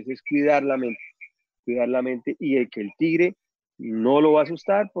importantes es cuidar la mente y que el tigre no lo va a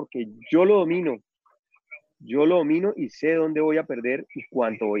asustar porque yo lo domino y sé dónde voy a perder y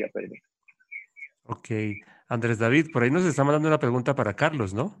cuánto voy a perder. Ok, Andrés David, por ahí nos está mandando una pregunta para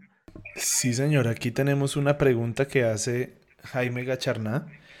Carlos, ¿no? Sí, señor, aquí tenemos una pregunta que hace Jaime Gacharná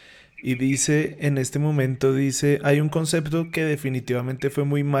y dice, en este momento dice, hay un concepto que definitivamente fue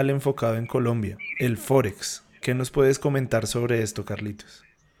muy mal enfocado en Colombia, el Forex. ¿Qué nos puedes comentar sobre esto, Carlitos?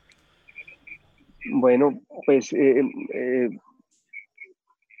 Bueno, pues el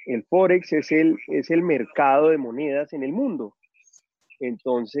Forex es el mercado de monedas en el mundo.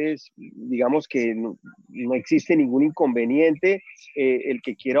 Entonces, digamos que no existe ningún inconveniente. El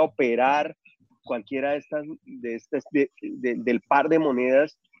que quiera operar cualquiera del par de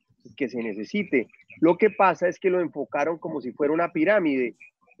monedas que se necesite. Lo que pasa es que lo enfocaron como si fuera una pirámide.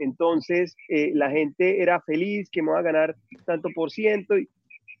 Entonces, la gente era feliz que me va a ganar tanto por ciento. Y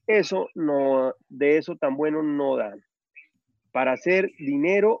eso no, de eso tan bueno no dan. Para hacer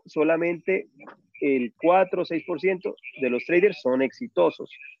dinero, solamente el 4 o 6% de los traders son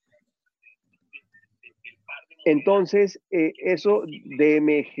exitosos. Entonces, eso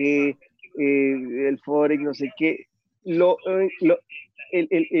DMG, el Forex, no sé qué,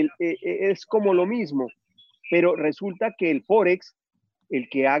 es como lo mismo, pero resulta que el Forex, el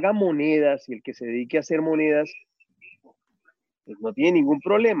que haga monedas y el que se dedique a hacer monedas, pues no tiene ningún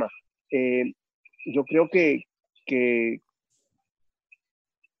problema. Yo creo que, que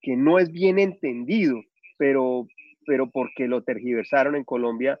no es bien entendido, pero porque lo tergiversaron en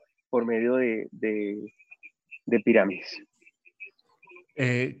Colombia por medio de pirámides.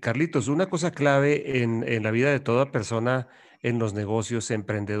 Carlitos, una cosa clave en la vida de toda persona en los negocios,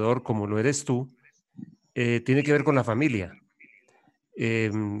 emprendedor como lo eres tú, tiene que ver con la familia.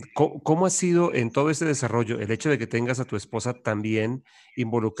 ¿Cómo ha sido en todo este desarrollo el hecho de que tengas a tu esposa también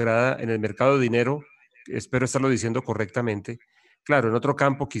involucrada en el mercado de dinero? Espero estarlo diciendo correctamente. Claro, en otro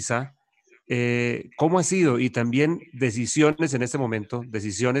campo quizá. ¿Cómo ha sido? Y también decisiones en este momento,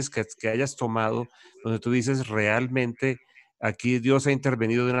 decisiones que hayas tomado, donde tú dices realmente aquí Dios ha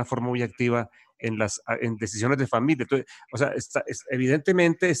intervenido de una forma muy activa en decisiones de familia. Entonces, o sea,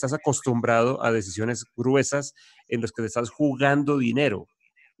 evidentemente estás acostumbrado a decisiones gruesas en las que te estás jugando dinero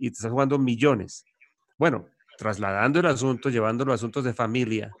y te estás jugando millones. Bueno, trasladando el asunto, llevándolo a asuntos de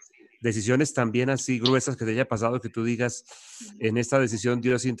familia, decisiones también así gruesas que te haya pasado, que tú digas, en esta decisión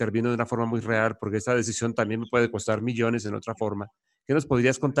Dios intervino de una forma muy real, porque esta decisión también me puede costar millones en otra forma. ¿Qué nos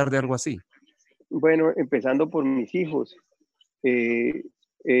podrías contar de algo así? Bueno, empezando por mis hijos. Eh,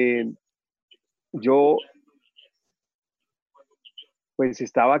 eh, yo pues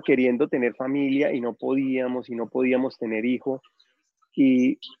estaba queriendo tener familia y no podíamos tener hijos.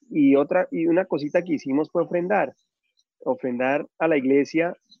 Y una cosita que hicimos fue ofrendar a la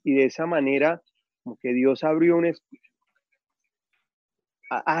iglesia, y de esa manera como que Dios abrió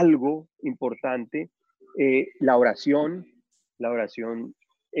algo importante. La oración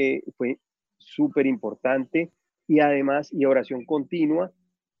fue súper importante, y además, y oración continua.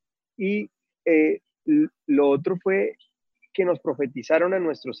 Y lo otro fue que nos profetizaron a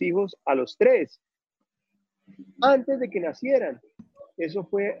nuestros hijos a los 3, antes de que nacieran. Eso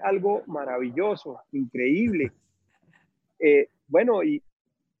fue algo maravilloso, increíble. Bueno, y,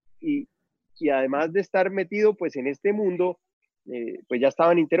 y además de estar metido pues en este mundo, pues ya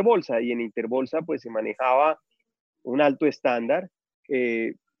estaba en Interbolsa, y en Interbolsa pues se manejaba un alto estándar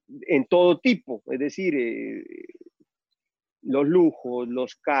en todo tipo, es decir, los lujos,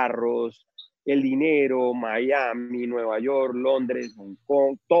 los carros, el dinero, Miami, Nueva York, Londres, Hong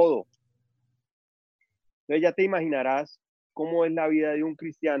Kong, todo. Entonces ya te imaginarás cómo es la vida de un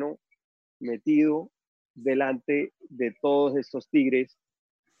cristiano metido delante de todos estos tigres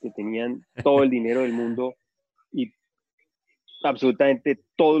que tenían todo el dinero del mundo y absolutamente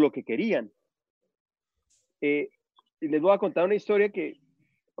todo lo que querían. Y les voy a contar una historia que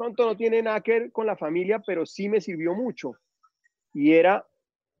pronto no tiene nada que ver con la familia, pero sí me sirvió mucho. Y era,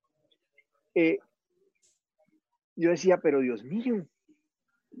 yo decía, pero Dios mío,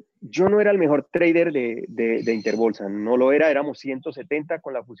 yo no era el mejor trader de Interbolsa, no lo era, éramos 170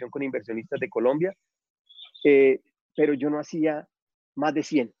 con la fusión con inversionistas de Colombia, pero yo no hacía más de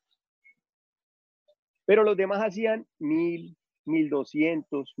 100. Pero los demás hacían 1000,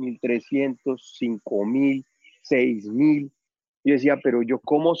 1200, 1300, 5000, 6000. Yo decía, pero yo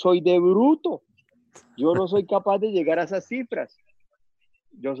cómo soy de bruto, yo no soy capaz de llegar a esas cifras,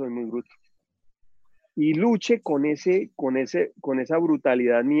 yo soy muy bruto. Y luché con esa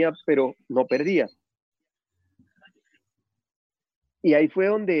brutalidad mía, pero no perdía. Y ahí fue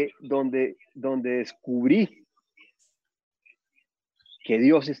donde descubrí que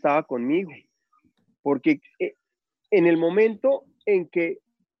Dios estaba conmigo, porque en el momento en que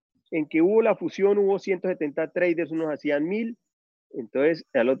hubo la fusión, hubo 170 traders, unos hacían 1000, entonces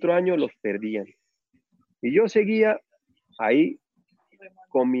al otro año los perdían. Y yo seguía ahí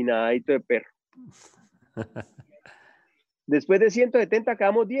con mi nadadito de perro. Después de 170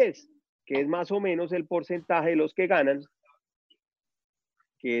 quedamos 10, que es más o menos el porcentaje de los que ganan,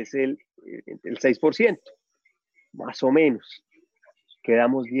 que es el 6%, más o menos.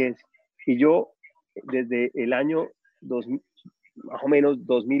 Quedamos 10. Y yo desde el año 2000, más o menos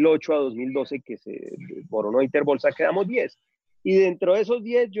 2008 a 2012, que se desmoronó Interbolsa, quedamos 10. Y dentro de esos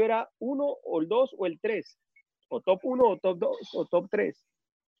 10 yo era 1 o el 2 o el 3, o top 1 o top 2 o top 3.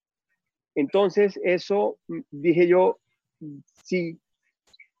 Entonces eso dije yo, sí,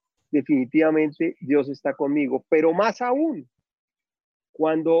 definitivamente Dios está conmigo, pero más aún,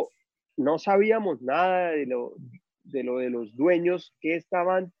 cuando no sabíamos nada de los dueños, qué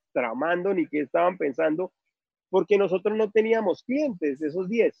estaban tramando ni qué estaban pensando, porque nosotros no teníamos clientes de esos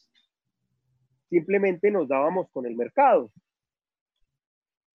 10, simplemente nos dábamos con el mercado.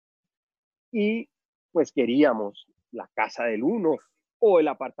 Y pues queríamos la casa del uno o el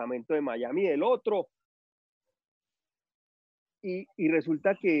apartamento de Miami del otro. Y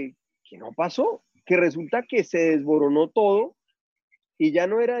resulta que no pasó, que resulta que se desboronó todo y ya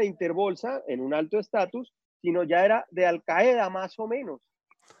no era de Interbolsa en un alto estatus, sino ya era de Al Qaeda más o menos.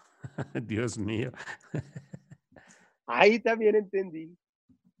 Dios mío. Ahí también entendí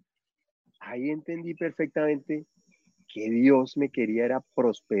perfectamente que Dios me quería era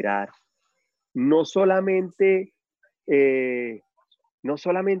prosperar, no solamente, no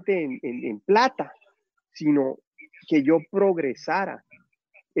solamente en plata, sino que yo progresara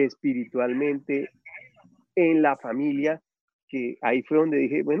espiritualmente en la familia, que ahí fue donde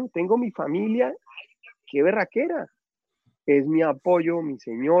dije, bueno, tengo mi familia, qué berraquera, es mi apoyo, mi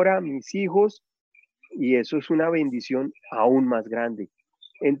señora, mis hijos, y eso es una bendición aún más grande.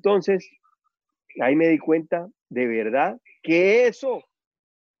 Entonces, ahí me di cuenta de verdad que eso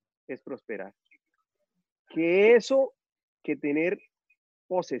es prosperar, que eso, que tener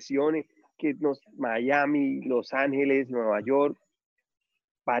posesiones, que Miami, Los Ángeles, Nueva York,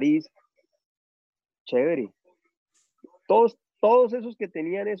 París, chévere. Todos esos que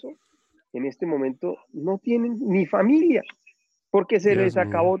tenían eso, en este momento no tienen ni familia, porque se Dios les mío.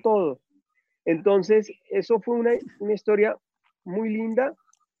 acabó todo. Entonces, eso fue una historia muy linda,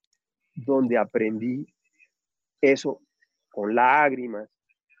 donde aprendí eso con lágrimas,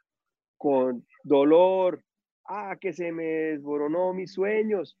 con dolor, que se me desboronó mis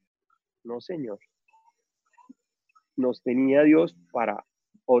sueños. No, Señor, nos tenía Dios para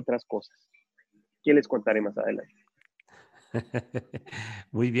otras cosas, que les contaré más adelante.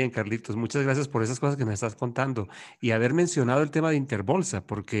 Muy bien, Carlitos. Muchas gracias por esas cosas que nos estás contando y haber mencionado el tema de Interbolsa,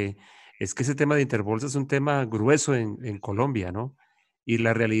 porque es que ese tema de Interbolsa es un tema grueso en Colombia, ¿no? Y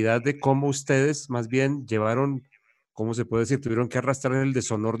la realidad de cómo ustedes más bien llevaron, ¿cómo se puede decir? Tuvieron que arrastrar el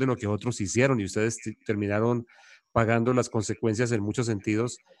deshonor de lo que otros hicieron y ustedes terminaron pagando las consecuencias en muchos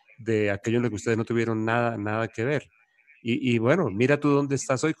sentidos de aquello en lo que ustedes no tuvieron nada que ver. Y bueno, mira tú dónde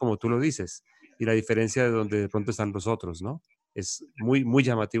estás hoy, como tú lo dices, y la diferencia de donde de pronto están los otros, ¿no? Es muy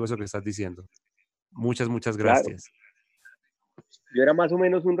llamativo eso que estás diciendo. Muchas Claro, gracias. yo era más o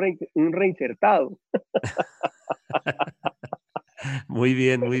menos un reinsertado. Muy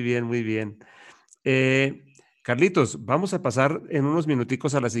bien, muy bien, muy bien. Eh, Carlitos, vamos a pasar en unos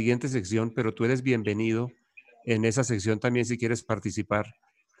minuticos a la siguiente sección, pero tú eres bienvenido en esa sección también si quieres participar,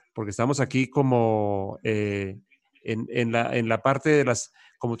 porque estamos aquí como en la parte de las,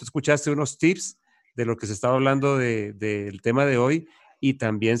 como tú escuchaste, unos tips de lo que se estaba hablando del tema de hoy y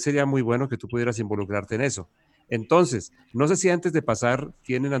también sería muy bueno que tú pudieras involucrarte en eso. Entonces, no sé si antes de pasar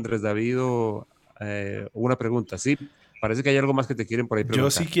tienen Andrés David o una pregunta, ¿sí? Parece que hay algo más que te quieren por ahí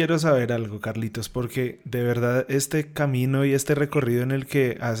Yo sí preguntar. quiero saber algo, Carlitos, porque de verdad este camino y este recorrido en el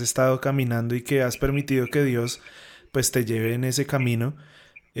que has estado caminando y que has permitido que Dios pues te lleve en ese camino,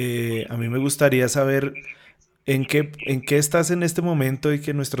 a mí me gustaría saber en qué estás en este momento y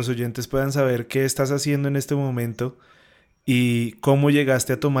que nuestros oyentes puedan saber qué estás haciendo en este momento y cómo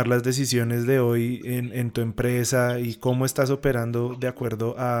llegaste a tomar las decisiones de hoy en tu empresa y cómo estás operando de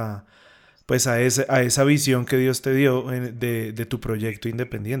acuerdo a, pues a esa visión que Dios te dio de tu proyecto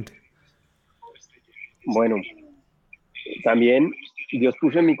independiente. Bueno, también Dios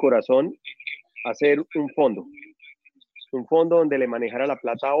puso en mi corazón hacer un fondo donde le manejara la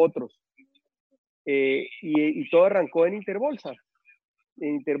plata a otros. Y todo arrancó en Interbolsa.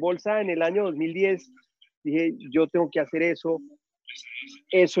 En Interbolsa en el año 2010 dije, yo tengo que hacer eso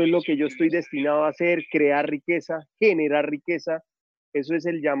es lo que yo estoy destinado a hacer, crear riqueza, generar riqueza. Eso es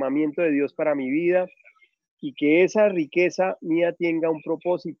el llamamiento de Dios para mi vida y que esa riqueza mía tenga un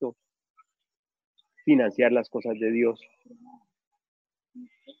propósito, financiar las cosas de Dios.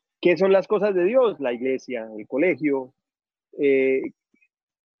 ¿Qué son las cosas de Dios? La iglesia, el colegio,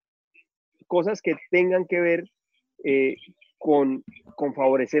 cosas que tengan que ver eh, con, con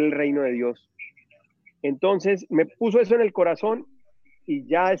favorecer el reino de Dios. Entonces me puso eso en el corazón y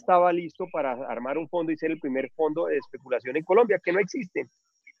ya estaba listo para armar un fondo y ser el primer fondo de especulación en Colombia, que no existe.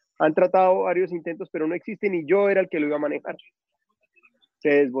 Han tratado varios intentos, pero no existen y yo era el que lo iba a manejar. Se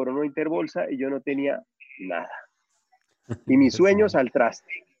desboronó Interbolsa y yo no tenía nada. Y mis sueños al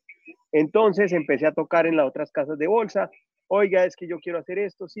traste. Entonces empecé a tocar en las otras casas de bolsa. Oiga, es que yo quiero hacer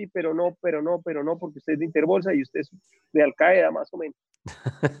esto, sí, pero no, porque usted es de Interbolsa y usted es de Al Qaeda, más o menos.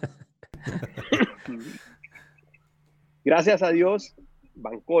 Gracias a Dios,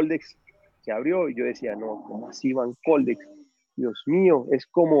 Bancoldex se abrió y yo decía, no, ¿cómo así Bancoldex? Dios mío, es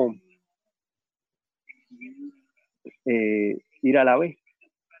como ir a la B.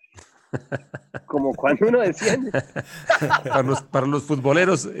 Como cuando uno desciende. Para los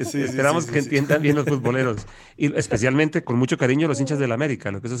futboleros, esperamos que entiendan bien los futboleros. Y especialmente, con mucho cariño, los hinchas del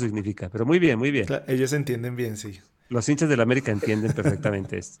América, lo que eso significa. Pero muy bien, muy bien. Claro, ellos entienden bien, sí. Los hinchas del América entienden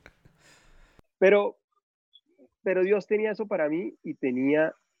perfectamente esto. Pero Dios tenía eso para mí y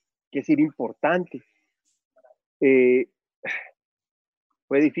tenía que ser importante.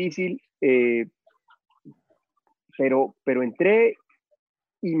 Fue difícil, pero entré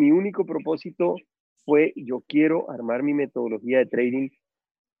y mi único propósito fue, yo quiero armar mi metodología de trading,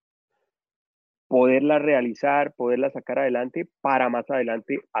 poderla realizar, poderla sacar adelante para más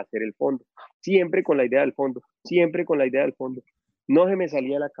adelante hacer el fondo. Siempre con la idea del fondo, siempre con la idea del fondo. No se me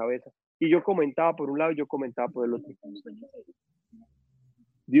salía de la cabeza. Y yo comentaba por un lado y yo comentaba por el otro.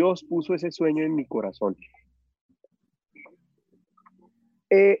 Dios puso ese sueño en mi corazón.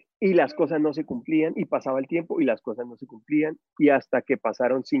 Y las cosas no se cumplían y pasaba el tiempo y las cosas no se cumplían y hasta que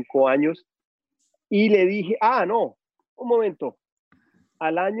pasaron 5 años y le dije, no, un momento,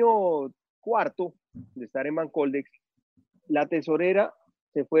 al año cuarto de estar en Bancoldex, la tesorera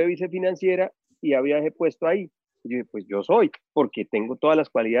se fue de vicefinanciera y había ese puesto ahí. Y yo dije, pues yo soy, porque tengo todas las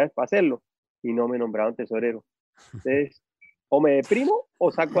cualidades para hacerlo y no me nombraron tesorero. Entonces, o me deprimo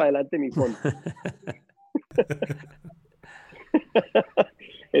o saco adelante mi fondo.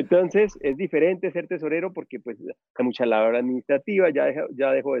 Entonces es diferente ser tesorero porque pues hay mucha labor administrativa,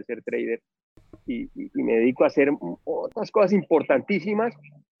 ya dejo de ser trader y me dedico a hacer otras cosas importantísimas,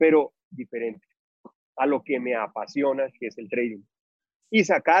 pero diferentes a lo que me apasiona, que es el trading. Y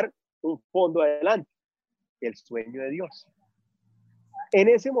sacar un fondo adelante, el sueño de Dios. En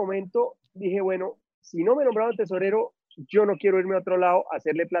ese momento dije, bueno, si no me nombraron tesorero, yo no quiero irme a otro lado a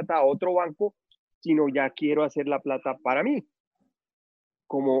hacerle plata a otro banco, sino ya quiero hacer la plata para mí,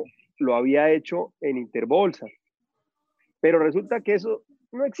 como lo había hecho en Interbolsa. Pero resulta que eso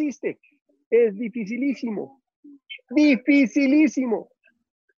no existe. Es dificilísimo. Dificilísimo.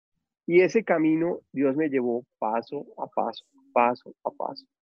 Y ese camino Dios me llevó paso a paso, paso a paso.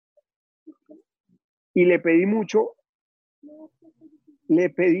 Y le pedí mucho, le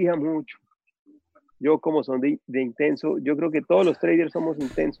pedía mucho. Yo como son de intenso, yo creo que todos los traders somos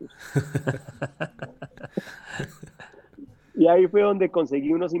intensos. Y ahí fue donde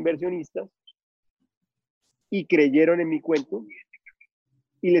conseguí unos inversionistas y creyeron en mi cuento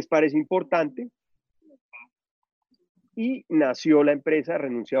y les pareció importante y nació la empresa,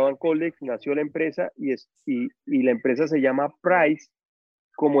 renuncié a Bancoldex, nació la empresa y la empresa se llama Price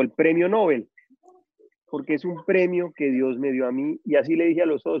como el premio Nobel, porque es un premio que Dios me dio a mí y así le dije a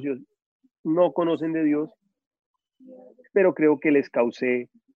los socios, no conocen de Dios, pero creo que les causé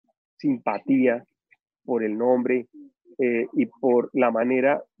simpatía por el nombre y por la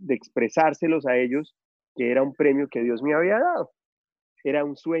manera de expresárselos a ellos, que era un premio que Dios me había dado. Era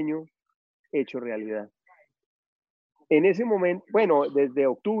un sueño hecho realidad. En ese momento, bueno, desde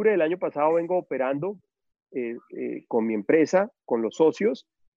octubre del año pasado vengo operando con mi empresa, con los socios.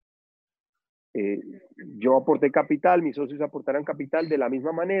 Yo aporté capital, mis socios aportaron capital de la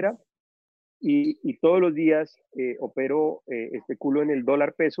misma manera y todos los días opero, especulo en el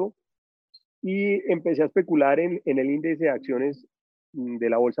dólar peso y empecé a especular en el índice de acciones de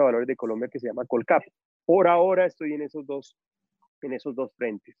la Bolsa de Valores de Colombia que se llama Colcap. Por ahora estoy en esos dos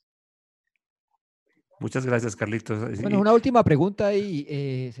frentes. Muchas gracias, Carlitos. Bueno, una última pregunta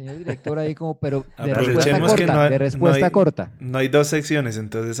ahí, señor director, ahí como, pero de Aprovechemos respuesta corta, de respuesta corta. No hay dos secciones,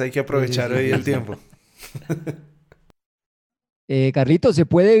 entonces hay que aprovechar hoy el tiempo. Carlitos, ¿se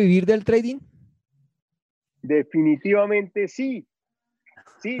puede vivir del trading? Definitivamente sí.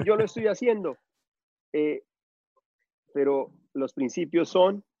 Sí, yo lo estoy haciendo. Pero los principios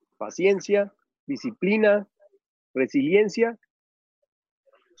son paciencia, disciplina, resiliencia,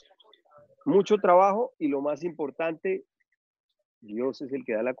 mucho trabajo y lo más importante, Dios es el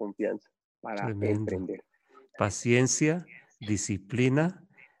que da la confianza para emprender. Paciencia, disciplina,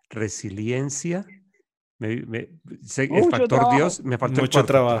 resiliencia. El factor trabajo. Dios, me falta mucho el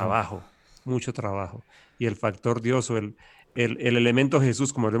trabajo. Mucho trabajo. Y el factor Dios o el elemento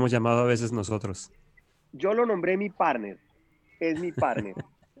Jesús, como lo hemos llamado a veces nosotros. Yo lo nombré mi partner, es mi partner.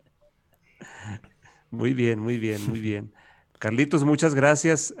 Muy bien, muy bien, muy bien. Carlitos, muchas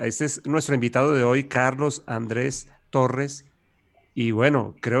gracias. Este es nuestro invitado de hoy, Carlos Andrés Torres. Y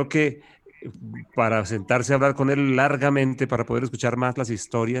bueno, creo que para sentarse a hablar con él largamente, para poder escuchar más las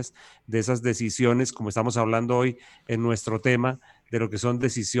historias de esas decisiones, como estamos hablando hoy en nuestro tema, de lo que son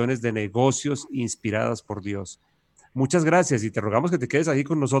decisiones de negocios inspiradas por Dios. Muchas gracias y te rogamos que te quedes ahí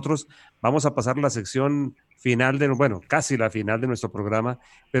con nosotros. Vamos a pasar la sección final de, bueno, casi la final de nuestro programa,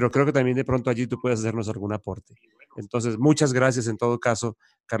 pero creo que también de pronto allí tú puedes hacernos algún aporte. Entonces, muchas gracias en todo caso,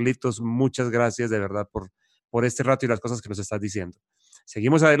 Carlitos, muchas gracias de verdad por este rato y las cosas que nos estás diciendo.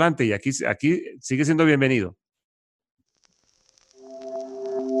 Seguimos adelante y aquí sigue siendo bienvenido.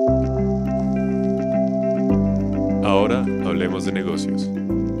 Ahora hablemos de negocios.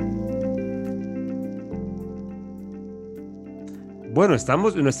 Bueno,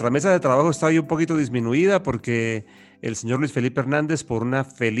 nuestra mesa de trabajo está hoy un poquito disminuida porque el señor Luis Felipe Hernández, por una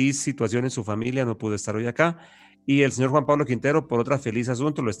feliz situación en su familia, no pudo estar hoy acá. Y el señor Juan Pablo Quintero, por otro feliz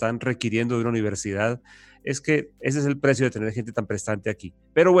asunto, lo están requiriendo de una universidad. Es que ese es el precio de tener gente tan prestante aquí.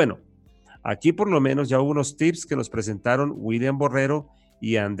 Pero bueno, aquí por lo menos ya hubo unos tips que nos presentaron William Borrero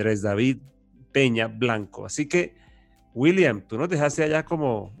y Andrés David Peña Blanco. Así que, William, tú nos dejaste allá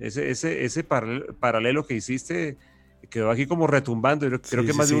como ese paralelo que hiciste, quedó aquí como retumbando. Creo Sí,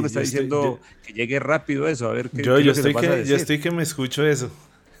 que sí, más de sí. uno está diciendo que llegue rápido eso, a ver qué Yo es lo que nos vas a yo decir. estoy que me escucho eso.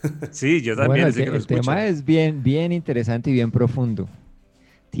 Sí, yo Bueno, también estoy que lo el escucho. tema es bien interesante y bien profundo.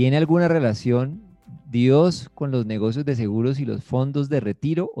 ¿Tiene alguna relación Dios con los negocios de seguros y los fondos de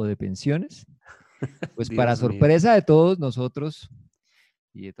retiro o de pensiones? Pues para Dios mío. sorpresa de todos nosotros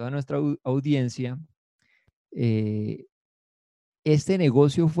y de toda nuestra audiencia, eh, este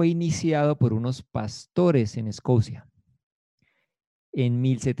negocio fue iniciado por unos pastores en Escocia en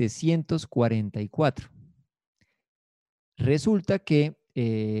 1744. Resulta que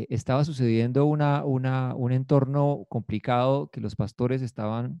estaba sucediendo un entorno complicado, que los pastores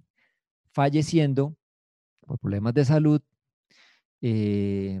estaban falleciendo por problemas de salud,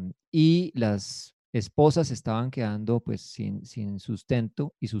 y las esposas estaban quedando pues sin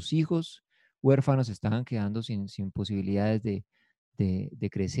sustento y sus hijos huérfanos estaban quedando sin posibilidades de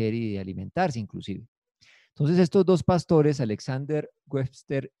crecer y de alimentarse inclusive. Entonces estos dos pastores, Alexander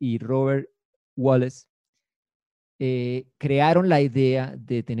Webster y Robert Wallace, crearon la idea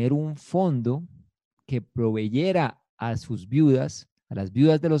de tener un fondo que proveyera a sus viudas, a las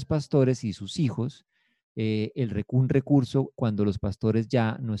viudas de los pastores y sus hijos, un recurso cuando los pastores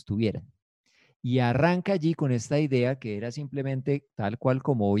ya no estuvieran. Y arranca allí con esta idea que era simplemente tal cual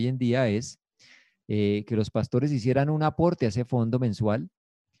como hoy en día es, que los pastores hicieran un aporte a ese fondo mensual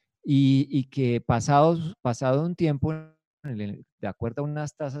y que pasado un tiempo, de acuerdo a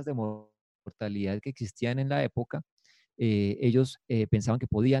unas tasas de mortalidad que existían en la época, ellos pensaban que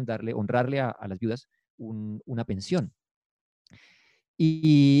podían honrarle a las viudas una pensión.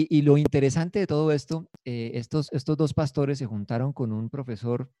 Y lo interesante de todo esto, estos dos pastores se juntaron con un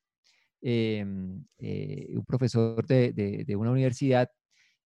profesor de una universidad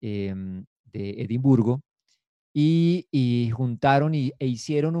de Edimburgo y juntaron e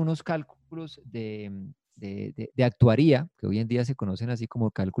hicieron unos cálculos de actuaría, que hoy en día se conocen así como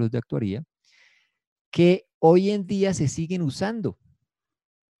cálculos de actuaría, que hoy en día se siguen usando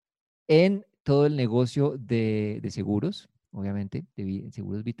en todo el negocio de seguros, obviamente, de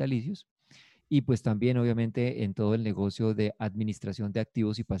seguros vitalicios, y pues también obviamente en todo el negocio de administración de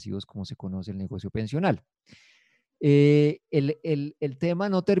activos y pasivos, como se conoce el negocio pensional. El tema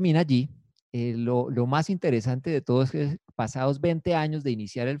no termina allí. Lo más interesante de todo es que pasados 20 años de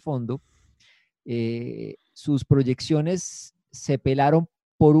iniciar el fondo, sus proyecciones se pelaron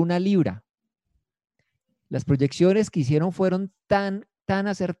por 1 libra. Las proyecciones que hicieron fueron tan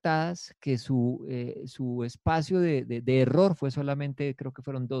acertadas que su espacio de error fue solamente, creo que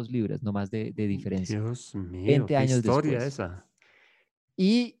fueron 2 libras, no más de diferencia, Dios mío, 20 qué años historia después. esa.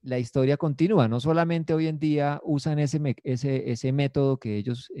 Y la historia continúa, no solamente hoy en día usan ese método que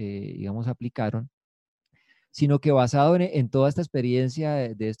ellos, digamos, aplicaron, sino que basado en toda esta experiencia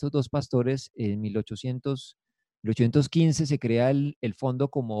de estos dos pastores, en 1815 se crea el fondo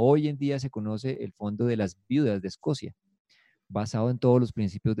como hoy en día se conoce el Fondo de las Viudas de Escocia, basado en todos los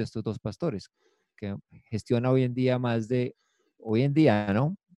principios de estos dos pastores, que gestiona hoy en día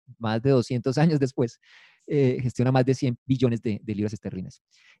 ¿no? Más de 200 años después, gestiona más de 100 billones de libras esterlinas.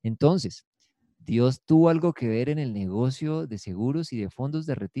 Entonces, ¿Dios tuvo algo que ver en el negocio de seguros y de fondos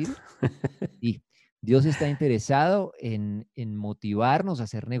de retiro? Sí, Dios está interesado en motivarnos a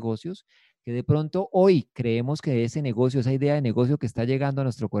hacer negocios que de pronto hoy creemos que ese negocio, esa idea de negocio que está llegando a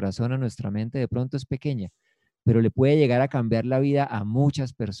nuestro corazón, a nuestra mente, de pronto es pequeña, pero le puede llegar a cambiar la vida a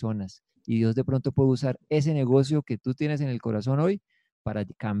muchas personas y Dios de pronto puede usar ese negocio que tú tienes en el corazón hoy para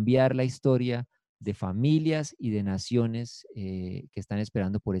cambiar la historia de familias y de naciones que están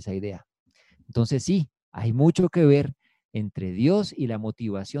esperando por esa idea. Entonces sí, hay mucho que ver entre Dios y la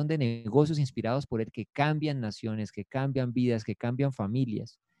motivación de negocios inspirados por Él que cambian naciones, que cambian vidas, que cambian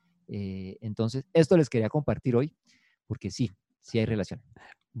familias. Entonces, esto les quería compartir hoy, porque sí, sí hay relación.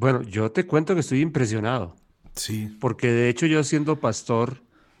 Bueno, yo te cuento que estoy impresionado, Sí. porque de hecho yo siendo pastor,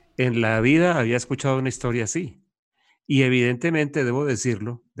 en la vida había escuchado una historia así. Y evidentemente debo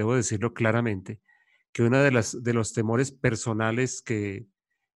decirlo claramente, que uno de los temores personales que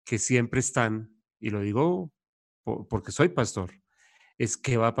siempre están, y lo digo porque soy pastor, es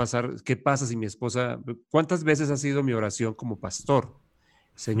qué va a pasar, qué pasa si mi esposa, ¿cuántas veces ha sido mi oración como pastor?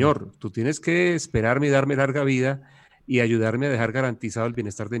 Señor, tú tienes que esperarme y darme larga vida y ayudarme a dejar garantizado el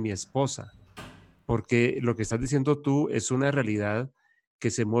bienestar de mi esposa, porque lo que estás diciendo tú es una realidad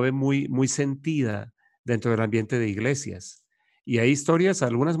que se mueve muy sentida dentro del ambiente de iglesias. Y hay historias,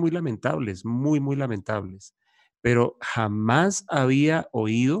 algunas muy lamentables, muy lamentables, pero jamás había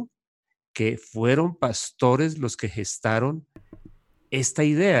oído que fueron pastores los que gestaron esta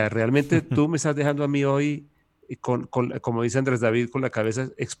idea. Realmente tú me estás dejando a mí hoy, como dice Andrés David, con la cabeza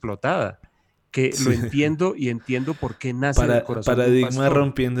explotada, que lo Sí. entiendo y entiendo por qué nace en el corazón de un Paradigma pastor.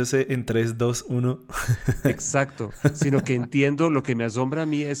 rompiéndose en 3, 2, 1. Exacto, sino que entiendo, lo que me asombra a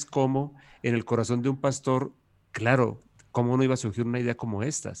mí es cómo en el corazón de un pastor, claro, cómo no iba a surgir una idea como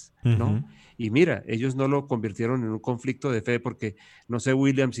estas, ¿no? Y mira, ellos no lo convirtieron en un conflicto de fe porque, no sé,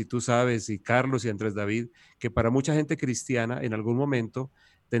 William, si tú sabes, y Carlos y Andrés David, que para mucha gente cristiana en algún momento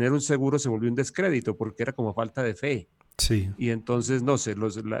tener un seguro se volvió un descrédito porque era como falta de fe. Sí. Y entonces, no sé,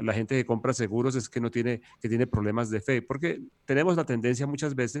 la gente que compra seguros es que no tiene, que tiene problemas de fe, porque tenemos la tendencia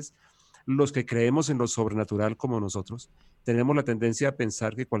muchas veces, los que creemos en lo sobrenatural como nosotros, tenemos la tendencia a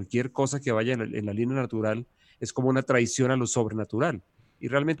pensar que cualquier cosa que vaya en la línea natural es como una traición a lo sobrenatural. Y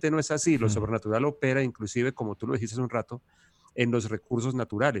realmente no es así. Lo sobrenatural opera, inclusive, como tú lo dijiste hace un rato, en los recursos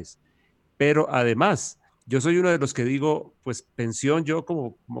naturales. Pero además, yo soy uno de los que digo, pues pensión, yo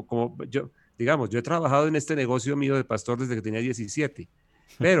yo, digamos, yo he trabajado en este negocio mío de pastor desde que tenía 17,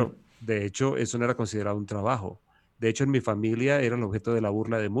 pero de hecho eso no era considerado un trabajo. De hecho, en mi familia era el objeto de la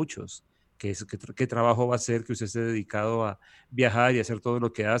burla de muchos. ¿Qué trabajo va a ser que usted esté dedicado a viajar y hacer todo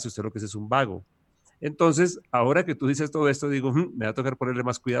lo que hace? Usted lo que es un vago. Entonces, ahora que tú dices todo esto, digo, me va a tocar ponerle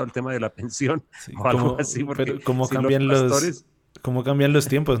más cuidado al tema de la pensión Sí, o algo así, porque pero cómo si los cambian pastores... cómo cambian los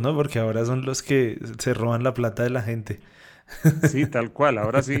tiempos, ¿no? Porque ahora son los que se roban la plata de la gente. Sí, tal cual.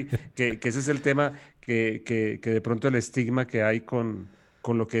 Ahora sí, que ese es el tema que de pronto el estigma que hay con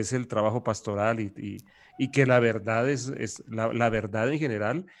lo que es el trabajo pastoral y que la verdad la verdad en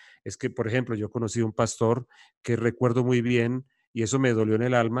general es que, por ejemplo, yo conocí un pastor que recuerdo muy bien y eso me dolió en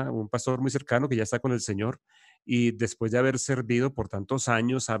el alma, un pastor muy cercano que ya está con el Señor y después de haber servido por tantos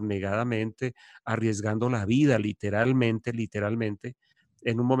años abnegadamente, arriesgando la vida literalmente,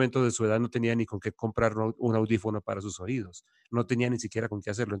 en un momento de su edad no tenía ni con qué comprar un audífono para sus oídos, no tenía ni siquiera con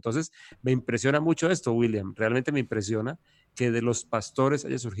qué hacerlo. Entonces, me impresiona mucho esto, William, realmente me impresiona que de los pastores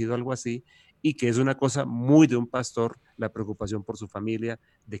haya surgido algo así y que es una cosa muy de un pastor, la preocupación por su familia,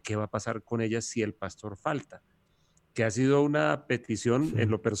 de qué va a pasar con ella si el pastor falta, que ha sido una petición en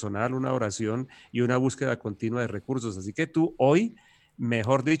lo personal, una oración y una búsqueda continua de recursos. Así que tú hoy,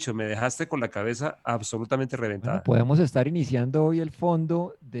 mejor dicho, me dejaste con la cabeza absolutamente Bueno, reventada. podemos estar iniciando hoy el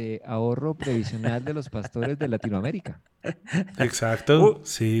fondo de ahorro previsional de los pastores de Latinoamérica. Exacto,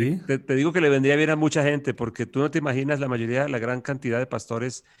 sí. Te digo que le vendría bien a mucha gente, porque tú no te imaginas la gran cantidad de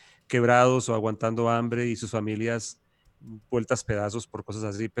pastores quebrados o aguantando hambre y sus familias vueltas pedazos por cosas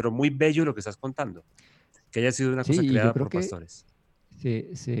así, pero muy bello lo que estás contando, que haya sido una Sí, cosa y yo creada creo por que pastores.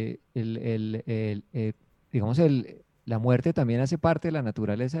 digamos, la muerte también hace parte de la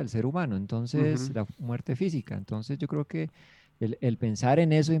naturaleza del ser humano, entonces, Ujú. la muerte física. Entonces, yo creo que el pensar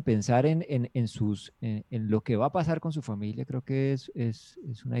en eso, en pensar en lo que va a pasar con su familia, creo que es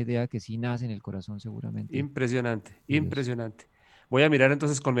una idea que sí nace en el corazón seguramente Impresionante, de Dios. impresionante. Voy a mirar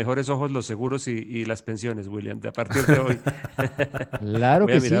entonces con mejores ojos los seguros y las pensiones, William, de a partir de hoy. Claro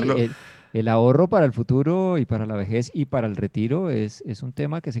Voy a que sí, mirarlo. el ahorro para el futuro y para la vejez y para el retiro es un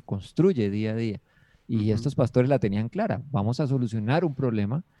tema que se construye día a día. Y Ujú. estos pastores la tenían clara. Vamos a solucionar un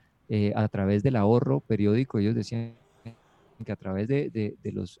problema a través del ahorro periódico. Ellos decían que a través de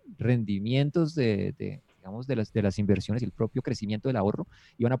los rendimientos digamos, de las inversiones y el propio crecimiento del ahorro,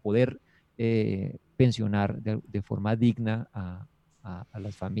 iban a poder pensionar de forma digna a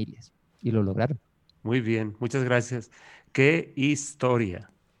las familias. Y lo lograron. Muy bien, muchas gracias. Qué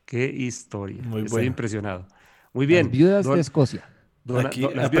historia, qué historia. Muy Estoy bueno. impresionado. Muy Las bien, viudas de don, Escocia. Aquí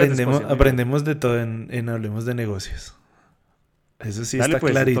las vías de Escocia, muy bien. aprendemos de todo en Hablemos de Negocios. Eso sí Dale está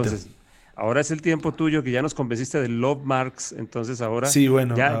pues, clarito. entonces, ahora es el tiempo tuyo que ya nos convenciste del Love Marks, entonces ahora Sí,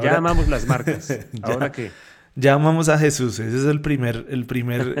 bueno, ya ahora amamos las marcas. ya, ¿Ahora qué? ya amamos a Jesús. Ese es el primer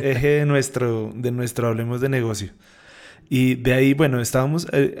eje de nuestro Hablemos de Negocio. Y de ahí, bueno, estábamos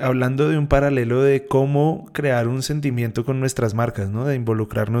hablando de un paralelo de cómo crear un sentimiento con nuestras marcas, ¿no? De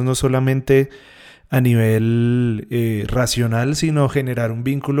involucrarnos no solamente a nivel racional, sino generar un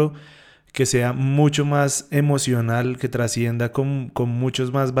vínculo que sea mucho más emocional, que trascienda con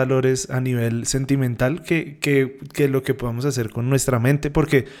muchos más valores a nivel sentimental que lo que podamos hacer con nuestra mente,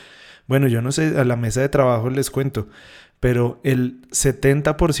 porque, bueno, yo no sé, a la mesa de trabajo les cuento, pero el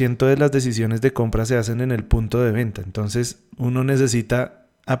 70% de las decisiones de compra se hacen en el punto de venta. Entonces, uno necesita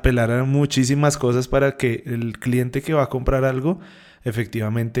apelar a muchísimas cosas para que el cliente que va a comprar algo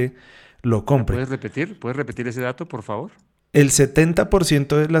efectivamente lo compre. ¿Puedes repetir? ¿Puedes repetir ese dato, por favor? El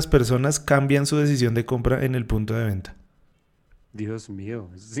 70% de las personas cambian su decisión de compra en el punto de venta. Dios mío,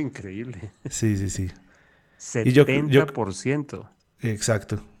 eso es increíble. Sí, sí, sí. Y yo, 70%.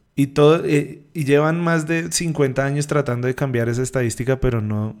 exacto. Y llevan más de 50 años tratando de cambiar esa estadística, pero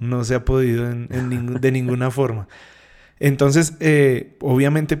no se ha podido de ninguna forma. Entonces,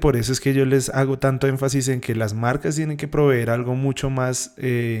 obviamente por eso es que yo les hago tanto énfasis en que las marcas tienen que proveer algo mucho más,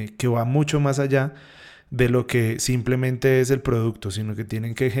 que va mucho más allá de lo que simplemente es el producto, sino que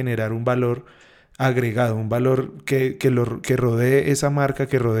tienen que generar un valor agregado, un valor que rodee esa marca,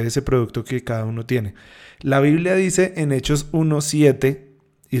 que rodee ese producto que cada uno tiene. La Biblia dice en Hechos 1:7,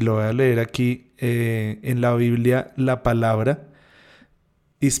 y lo voy a leer aquí en la Biblia, la palabra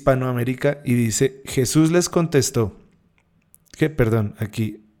Hispanoamérica, y dice, Jesús les contestó,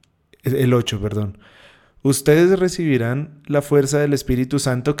 el 8, perdón. Ustedes recibirán la fuerza del Espíritu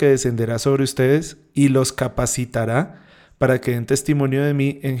Santo que descenderá sobre ustedes y los capacitará para que den testimonio de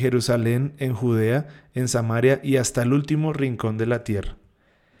mí en Jerusalén, en Judea, en Samaria y hasta el último rincón de la tierra.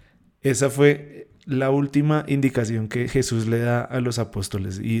 Esa fue la última indicación que Jesús le da a los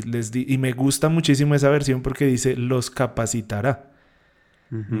apóstoles. Y me gusta muchísimo esa versión porque dice, los capacitará.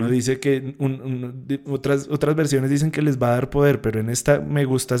 No dice que otras versiones dicen que les va a dar poder, pero en esta me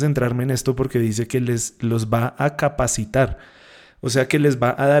gusta centrarme en esto porque dice que los va a capacitar. O sea que les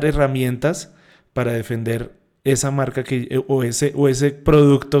va a dar herramientas para defender esa marca o ese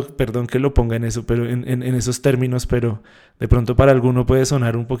producto, perdón que lo ponga en eso, pero en esos términos, pero de pronto para alguno puede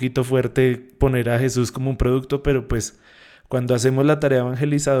sonar un poquito fuerte poner a Jesús como un producto, pero pues cuando hacemos la tarea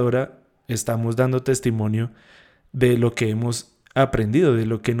evangelizadora estamos dando testimonio de lo que hemos aprendido, de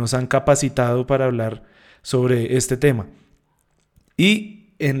lo que nos han capacitado para hablar sobre este tema.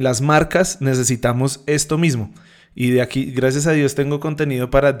 Y en las marcas necesitamos esto mismo. Y de aquí, gracias a Dios, tengo contenido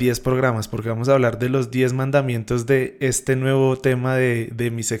para 10 programas, porque vamos a hablar de los 10 mandamientos de este nuevo tema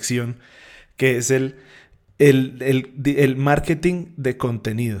de mi sección, que es el marketing de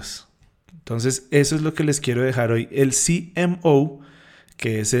contenidos. Entonces, eso es lo que les quiero dejar hoy. El CMO,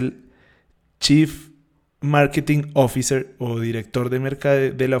 que es el Chief Marketing Officer o director de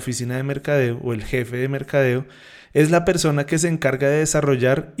mercadeo, de la oficina de mercadeo o el jefe de mercadeo, es la persona que se encarga de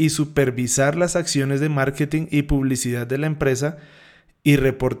desarrollar y supervisar las acciones de marketing y publicidad de la empresa y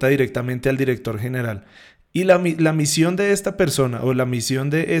reporta directamente al director general. Y la misión de esta persona o la misión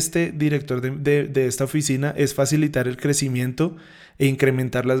de este director de esta oficina es facilitar el crecimiento e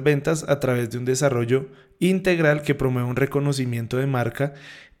incrementar las ventas a través de un desarrollo integral que promueva un reconocimiento de marca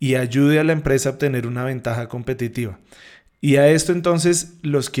y ayude a la empresa a obtener una ventaja competitiva. Y a esto entonces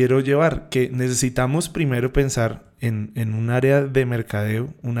los quiero llevar, que necesitamos primero pensar en un área de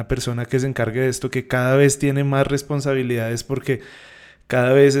mercadeo, una persona que se encargue de esto, que cada vez tiene más responsabilidades porque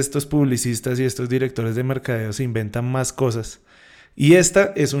cada vez estos publicistas y estos directores de mercadeo se inventan más cosas. Y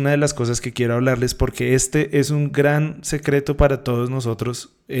esta es una de las cosas que quiero hablarles porque este es un gran secreto para todos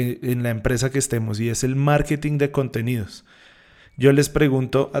nosotros en la empresa que estemos y es el marketing de contenidos. Yo les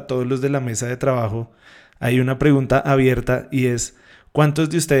pregunto a todos los de la mesa de trabajo, hay una pregunta abierta y es, ¿cuántos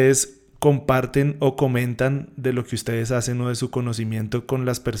de ustedes comparten o comentan de lo que ustedes hacen o de su conocimiento con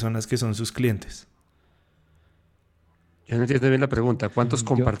las personas que son sus clientes? Yo no entiendo bien la pregunta. ¿Cuántos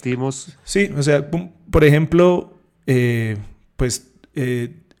compartimos? Sí, o sea, por ejemplo,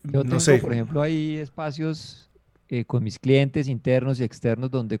 no sé. Por ejemplo, hay espacios con mis clientes internos y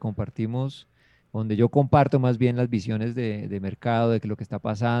externos donde compartimos, donde yo comparto más bien las visiones de mercado, de lo que está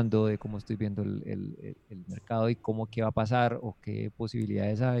pasando, de cómo estoy viendo el mercado y qué va a pasar o qué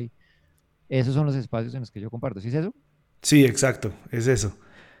posibilidades hay. Esos son los espacios en los que yo comparto. ¿Sí es eso? Sí, exacto, es eso.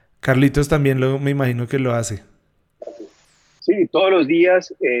 Carlitos también me imagino que lo hace. Sí, todos los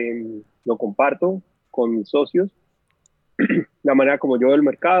días lo comparto con mis socios la manera como yo veo el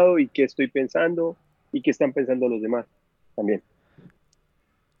mercado y qué estoy pensando y qué están pensando los demás también.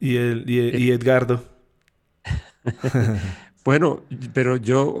 Y Edgardo. Bueno, pero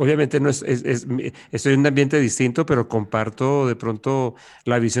yo obviamente no estoy en un ambiente distinto, pero comparto de pronto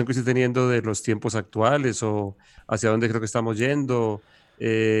la visión que estoy teniendo de los tiempos actuales o hacia dónde creo que estamos yendo,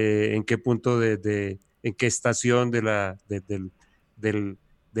 en qué punto en qué estación de la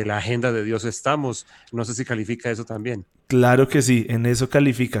agenda de Dios estamos. No sé si califica eso también. Claro que sí, en eso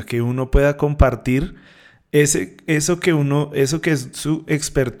califica, que uno pueda compartir eso que es su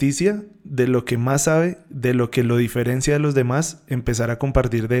experticia, de lo que más sabe, de lo que lo diferencia de los demás, empezar a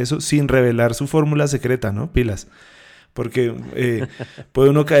compartir de eso sin revelar su fórmula secreta, ¿no? Pilas. Porque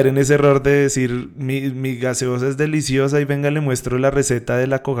puede uno caer en ese error de decir, mi gaseosa es deliciosa y venga, le muestro la receta de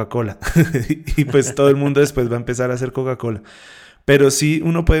la Coca-Cola. Y pues todo el mundo después va a empezar a hacer Coca-Cola. Pero sí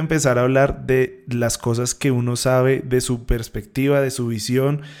uno puede empezar a hablar de las cosas que uno sabe, de su perspectiva, de su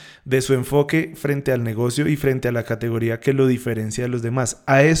visión, de su enfoque frente al negocio y frente a la categoría que lo diferencia de los demás.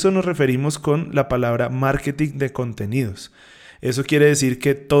 A eso nos referimos con la palabra marketing de contenidos. Eso quiere decir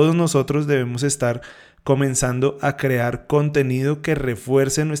que todos nosotros debemos estar comenzando a crear contenido que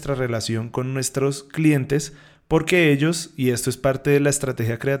refuerce nuestra relación con nuestros clientes, porque ellos, y esto es parte de la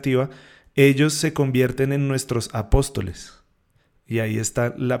estrategia creativa, ellos se convierten en nuestros apóstoles. Y ahí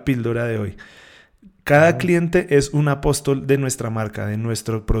está la píldora de hoy. Cada cliente es un apóstol de nuestra marca, de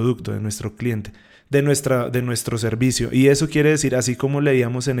nuestro producto, de nuestro cliente, de nuestro servicio. Y eso quiere decir, así como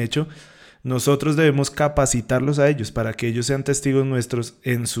leíamos en Hecho, nosotros debemos capacitarlos a ellos para que ellos sean testigos nuestros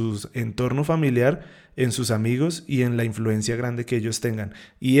en su entorno familiar, en sus amigos y en la influencia grande que ellos tengan.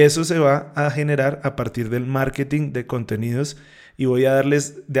 Y eso se va a generar a partir del marketing de contenidos. Y voy a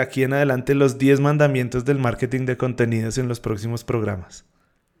darles de aquí en adelante los 10 mandamientos del marketing de contenidos en los próximos programas.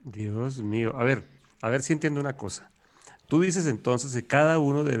 Dios mío. A ver si entiendo una cosa. Tú dices entonces que cada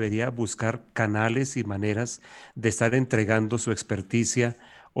uno debería buscar canales y maneras de estar entregando su experticia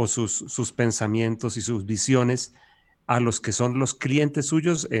o sus pensamientos y sus visiones a los que son los clientes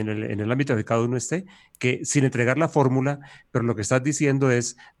suyos en el ámbito que cada uno esté, que sin entregar la fórmula, pero lo que estás diciendo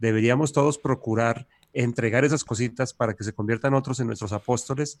es, deberíamos todos procurar entregar esas cositas para que se conviertan otros en nuestros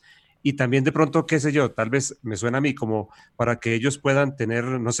apóstoles y también de pronto, qué sé yo, tal vez me suena a mí como para que ellos puedan tener,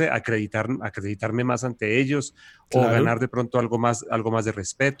 no sé, acreditarme más ante ellos. Claro. O ganar de pronto algo más de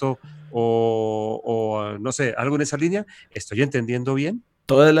respeto o no sé, algo en esa línea. ¿Estoy entendiendo bien?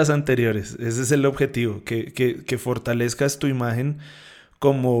 Todas las anteriores, ese es el objetivo, que fortalezcas tu imagen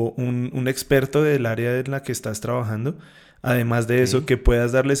como un experto del área en la que estás trabajando. Además de eso, que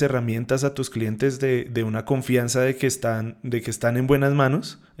puedas darles herramientas a tus clientes de una confianza de que están en buenas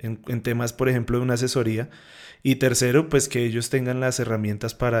manos en temas, por ejemplo, de una asesoría. Y tercero, pues que ellos tengan las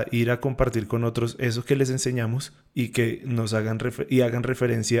herramientas para ir a compartir con otros eso que les enseñamos y que nos hagan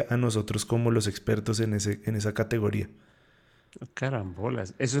referencia a nosotros como los expertos en esa categoría.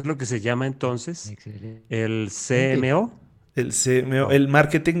 Carambolas. Eso es lo que se llama entonces Excelente. el CMO. El CMO, el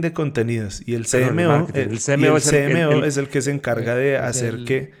marketing de contenidos. Y el CMO, es el que se encarga de hacer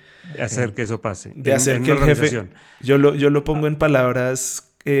que eso pase. De hacer que el jefe, yo lo pongo en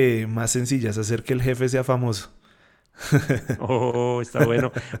palabras más sencillas, hacer que el jefe sea famoso. Oh, está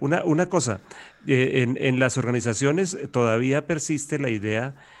bueno. Una cosa, en las organizaciones todavía persiste la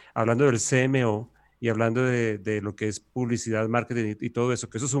idea, hablando del CMO y hablando de lo que es publicidad, marketing y todo eso,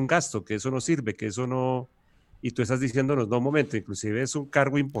 que eso es un gasto, que eso no sirve, que eso no... Y tú estás diciéndonos, no, un momento, inclusive es un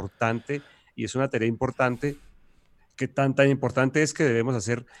cargo importante y es una tarea importante, que tan importante es que debemos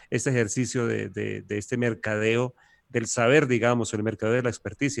hacer este ejercicio de este mercadeo del saber, digamos, el mercadeo de la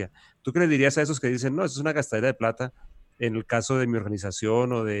experticia. ¿Tú qué le dirías a esos que dicen, no, eso es una gastadera de plata en el caso de mi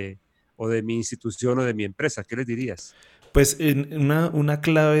organización o de mi institución o de mi empresa? ¿Qué les dirías? Pues una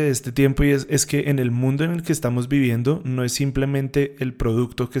clave de este tiempo y es que en el mundo en el que estamos viviendo no es simplemente el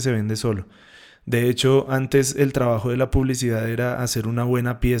producto que se vende solo. De hecho, antes el trabajo de la publicidad era hacer una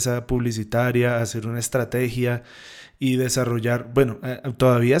buena pieza publicitaria, hacer una estrategia y desarrollar, bueno,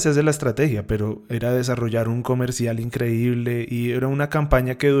 todavía se hace la estrategia, pero era desarrollar un comercial increíble y era una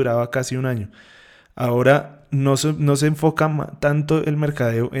campaña que duraba casi un año. Ahora no se enfoca tanto el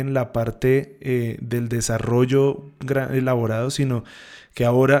mercadeo en la parte del desarrollo elaborado, sino que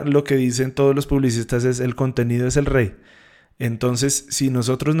ahora lo que dicen todos los publicistas es el contenido es el rey. Entonces, si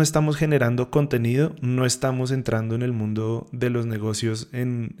nosotros no estamos generando contenido, no estamos entrando en el mundo de los negocios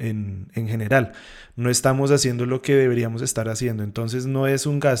en general. No estamos haciendo lo que deberíamos estar haciendo. Entonces, no es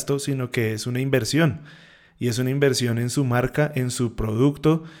un gasto, sino que es una inversión. Y es una inversión en su marca, en su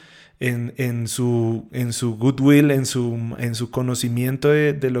producto, en su goodwill, en su conocimiento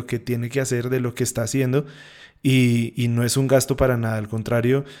de lo que tiene que hacer, de lo que está haciendo. y no es un gasto para nada, al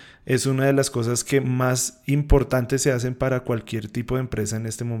contrario, es una de las cosas que más importantes se hacen para cualquier tipo de empresa en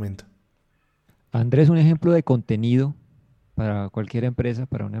este momento. Andrés, un ejemplo de contenido para cualquier empresa,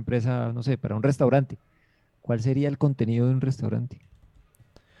 para una empresa, no sé, para un restaurante. ¿Cuál sería el contenido de un restaurante?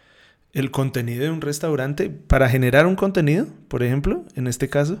 El contenido de un restaurante, para generar un contenido, por ejemplo, en este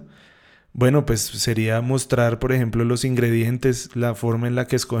caso, bueno, pues sería mostrar, por ejemplo, los ingredientes, la forma en la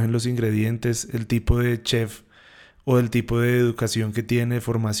que escogen los ingredientes, el tipo de chef o el tipo de educación que tiene,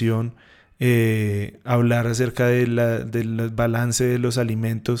 formación, hablar acerca del balance de los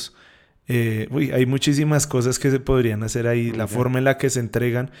alimentos. Hay muchísimas cosas que se podrían hacer ahí, la forma en la que se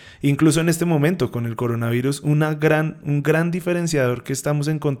entregan, incluso en este momento con el coronavirus, un gran diferenciador que estamos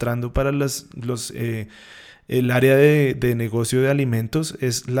encontrando para el área de negocio de alimentos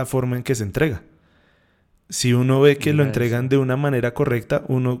es la forma en que se entrega. Si uno ve que lo entregan de una manera correcta,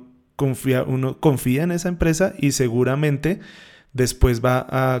 uno confía en esa empresa y seguramente después va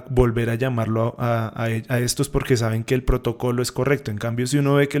a volver a llamarlo a estos porque saben que el protocolo es correcto. En cambio, si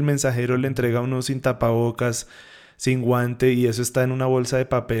uno ve que el mensajero le entrega a uno sin tapabocas, sin guante y eso está en una bolsa de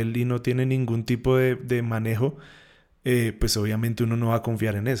papel y no tiene ningún tipo de manejo, pues obviamente uno no va a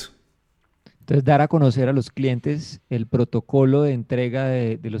confiar en eso. Entonces, dar a conocer a los clientes el protocolo de entrega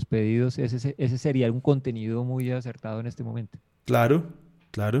de los pedidos, ese sería un contenido muy acertado en este momento. Claro,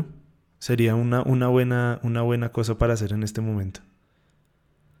 claro. Sería una buena cosa para hacer en este momento.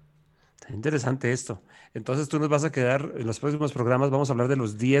 Está interesante esto. Entonces tú nos vas a quedar, en los próximos programas vamos a hablar de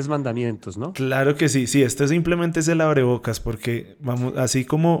los 10 mandamientos, ¿no? Claro que sí, sí, esto simplemente es el abrebocas porque vamos, así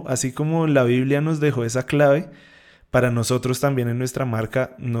como la Biblia nos dejó esa clave, para nosotros también en nuestra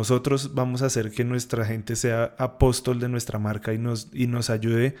marca, nosotros vamos a hacer que nuestra gente sea apóstol de nuestra marca y nos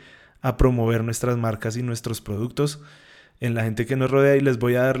ayude a promover nuestras marcas y nuestros productos en la gente que nos rodea, y les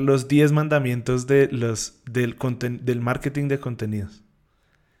voy a dar los 10 mandamientos del marketing de contenidos.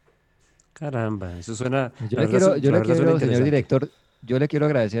 Caramba, eso suena... Yo la le verdad quiero, suena señor interesante. director, yo le quiero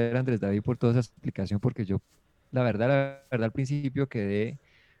agradecer a Andrés David por toda esa explicación, porque yo, la verdad, al principio quedé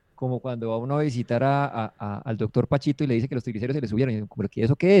como cuando va uno a visitar al doctor Pachito y le dice que los triglicéridos se le subieron. Y yo, ¿pero qué,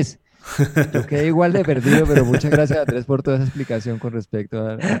 eso qué es? Yo quedé igual de perdido, pero muchas gracias, Andrés, por toda esa explicación con respecto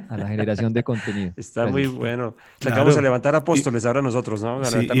a la generación de contenido. Está Gracias. muy bueno. Claro. Vamos a levantar apóstoles ahora nosotros, ¿no? A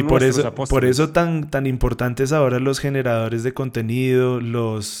Sí, levantar y por nuestros eso apóstoles. tan importantes ahora los generadores de contenido,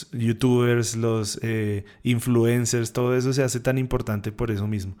 los youtubers, los influencers, todo eso se hace tan importante por eso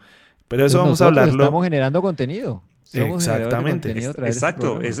mismo. Pero eso Entonces, vamos a nosotros hablarlo. estamos generando contenido. Somos generadores de Exactamente. contenido a través de este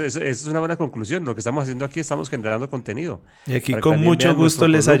Exacto, programa. esa es una buena conclusión. Lo que estamos haciendo aquí, estamos generando contenido. Y aquí Para que con también mucho vean gusto nuestro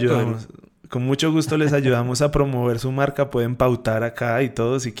les producto. ayudamos. Con mucho gusto les ayudamos a promover su marca. Pueden pautar acá y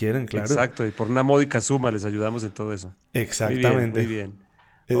todo si quieren, claro. Exacto, y por una módica suma les ayudamos en todo eso. Exactamente. Muy bien,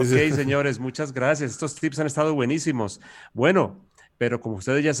 muy bien. Ok, señores, muchas gracias. Estos tips han estado buenísimos. Bueno, pero como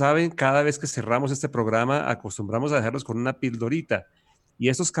ustedes ya saben, cada vez que cerramos este programa, acostumbramos a dejarlos con una pildorita. Y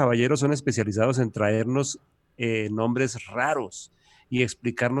estos caballeros son especializados en traernos nombres raros y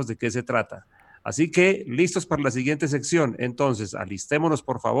explicarnos de qué se trata. Así que, listos para la siguiente sección. Entonces, alistémonos,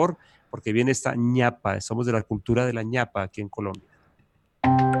 por favor, porque viene esta ñapa. Somos de la cultura de la ñapa aquí en Colombia.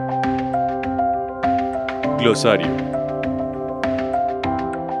 Glosario.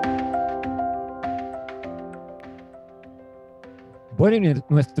 Bueno, y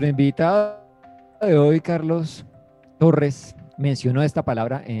nuestro invitado de hoy, Carlos Torres, mencionó esta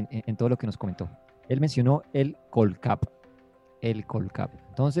palabra en todo lo que nos comentó. Él mencionó el colcap. El colcap.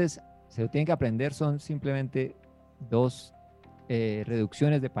 Entonces, se lo tienen que aprender, son simplemente dos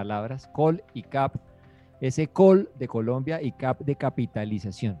reducciones de palabras, col y cap. Ese col de Colombia y cap de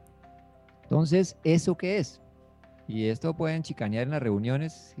capitalización. Entonces, ¿eso qué es? Y esto pueden chicanear en las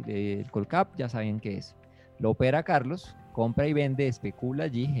reuniones. El colcap ya saben qué es. Lo opera Carlos, compra y vende, especula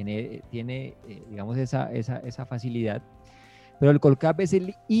allí, tiene, digamos, esa facilidad. Pero el colcap es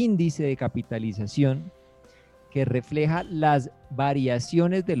el índice de capitalización que refleja las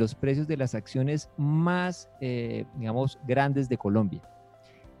variaciones de los precios de las acciones más, digamos, grandes de Colombia.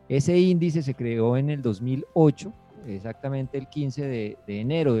 Ese índice se creó en el 2008, exactamente el 15 de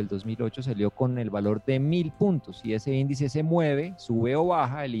enero del 2008 salió con el valor de 1000 puntos y ese índice se mueve, sube o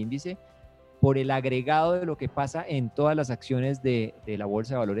baja el índice por el agregado de lo que pasa en todas las acciones de la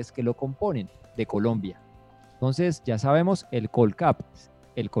bolsa de valores que lo componen de Colombia. Entonces, ya sabemos el colcap.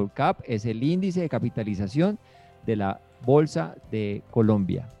 El colcap es el índice de capitalización de la bolsa de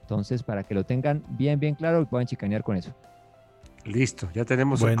Colombia. Entonces, para que lo tengan bien claro y puedan chicanear con eso. Listo, ya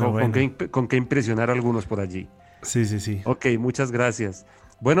tenemos Bueno. con qué impresionar a algunos por allí. Sí. Ok, muchas gracias.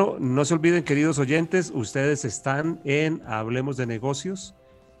 Bueno, no se olviden, queridos oyentes, ustedes están en Hablemos de Negocios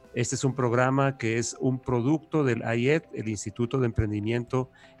Este es un programa que es un producto del IED, el Instituto de Emprendimiento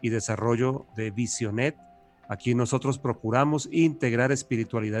y Desarrollo de Visionet. Aquí nosotros procuramos integrar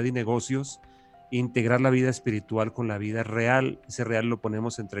espiritualidad y negocios, integrar la vida espiritual con la vida real. Ese real lo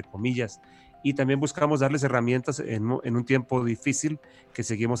ponemos entre comillas. Y también buscamos darles herramientas en un tiempo difícil que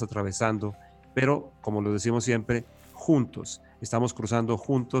seguimos atravesando. Pero, como lo decimos siempre, juntos. Estamos cruzando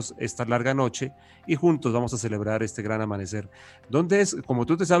juntos esta larga noche y juntos vamos a celebrar este gran amanecer. ¿Dónde es? Como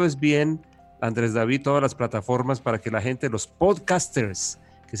tú te sabes bien, Andrés David, todas las plataformas para que la gente, los podcasters,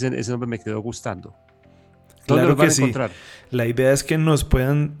 que ese nombre me quedó gustando. ¿Dónde Claro los van que a sí. encontrar? La idea es que nos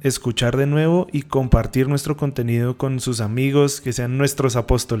puedan escuchar de nuevo y compartir nuestro contenido con sus amigos, que sean nuestros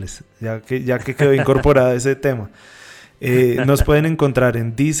apóstoles, ya que quedó incorporado ese tema. Nos pueden encontrar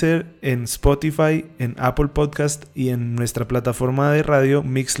en Deezer, en Spotify, en Apple Podcast y en nuestra plataforma de radio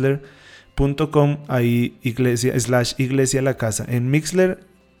mixler.com, ahí /iglesia la casa. En Mixler,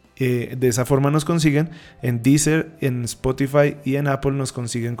 de esa forma nos consiguen. En Deezer, en Spotify y en Apple nos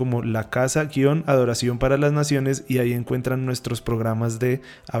consiguen como La Casa _ Adoración para las Naciones, y ahí encuentran nuestros programas de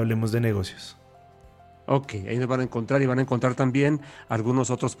Hablemos de Negocios. Ok, ahí nos van a encontrar y van a encontrar también algunos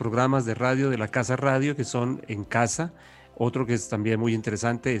otros programas de radio de la Casa Radio que son En Casa, otro que es también muy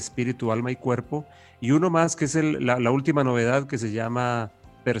interesante, Espíritu, Alma y Cuerpo, y uno más que es la última novedad que se llama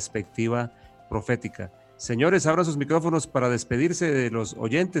Perspectiva Profética. Señores, abran sus micrófonos para despedirse de los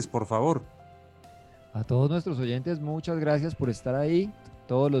oyentes, por favor. A todos nuestros oyentes, muchas gracias por estar ahí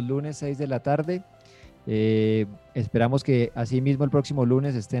todos los lunes 6 de la tarde. Esperamos que así mismo el próximo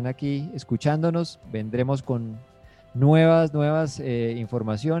lunes estén aquí escuchándonos. Vendremos con nuevas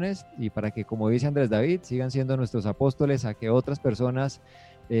informaciones, y para que, como dice Andrés David, sigan siendo nuestros apóstoles, a que otras personas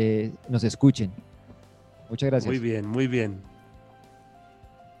nos escuchen. Muchas gracias. Muy bien, muy bien.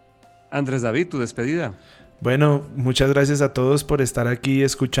 Andrés David, tu despedida. Bueno, muchas gracias a todos por estar aquí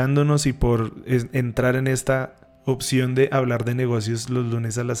escuchándonos y por entrar en esta opción de hablar de negocios los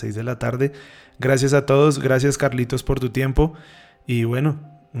lunes a las 6 de la tarde. Gracias a todos, gracias Carlitos por tu tiempo, y bueno,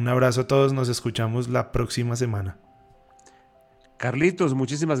 un abrazo a todos, nos escuchamos la próxima semana. Carlitos,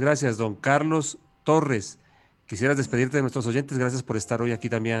 muchísimas gracias. Don Carlos Torres, quisieras despedirte de nuestros oyentes. Gracias por estar hoy aquí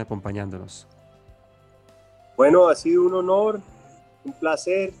también acompañándonos. Bueno, ha sido un honor, un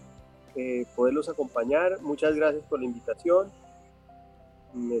placer poderlos acompañar. Muchas gracias por la invitación.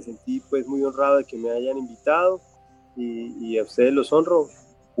 Me sentí pues muy honrado de que me hayan invitado, y a ustedes los honro.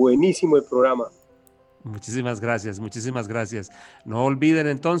 Buenísimo el programa. Muchísimas gracias, muchísimas gracias. No olviden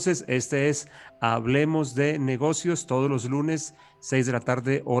entonces, este es Hablemos de Negocios, todos los lunes, 6 de la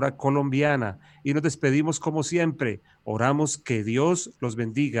tarde, hora colombiana. Y nos despedimos como siempre. Oramos que Dios los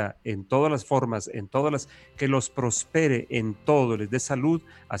bendiga en todas las formas, que los prospere en todo, les dé salud,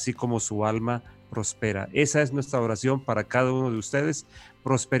 así como su alma prospera. Esa es nuestra oración para cada uno de ustedes.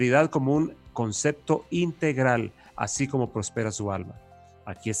 Prosperidad como un concepto integral, así como prospera su alma.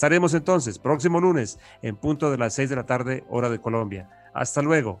 Aquí estaremos entonces, próximo lunes, en punto de las 6 de la tarde, hora de Colombia. Hasta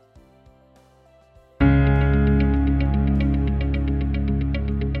luego.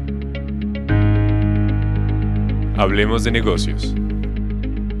 Hablemos de Negocios.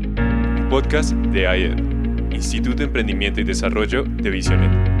 Un podcast de IED, Instituto de Emprendimiento y Desarrollo de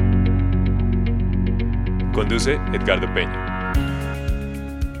Visionet. Conduce Edgardo Peña.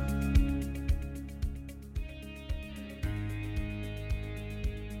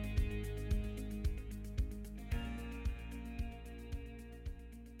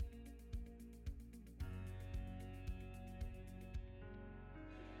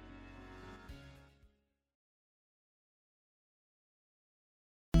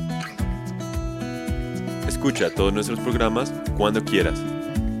 Escucha todos nuestros programas cuando quieras.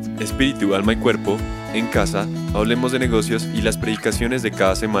 Espíritu, Alma y Cuerpo, En Casa, Hablemos de Negocios y las predicaciones de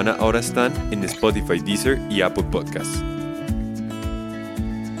cada semana ahora están en Spotify, Deezer y Apple Podcasts.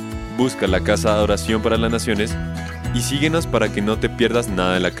 Busca la Casa de Adoración para las Naciones y síguenos para que no te pierdas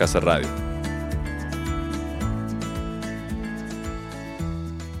nada de la Casa Radio.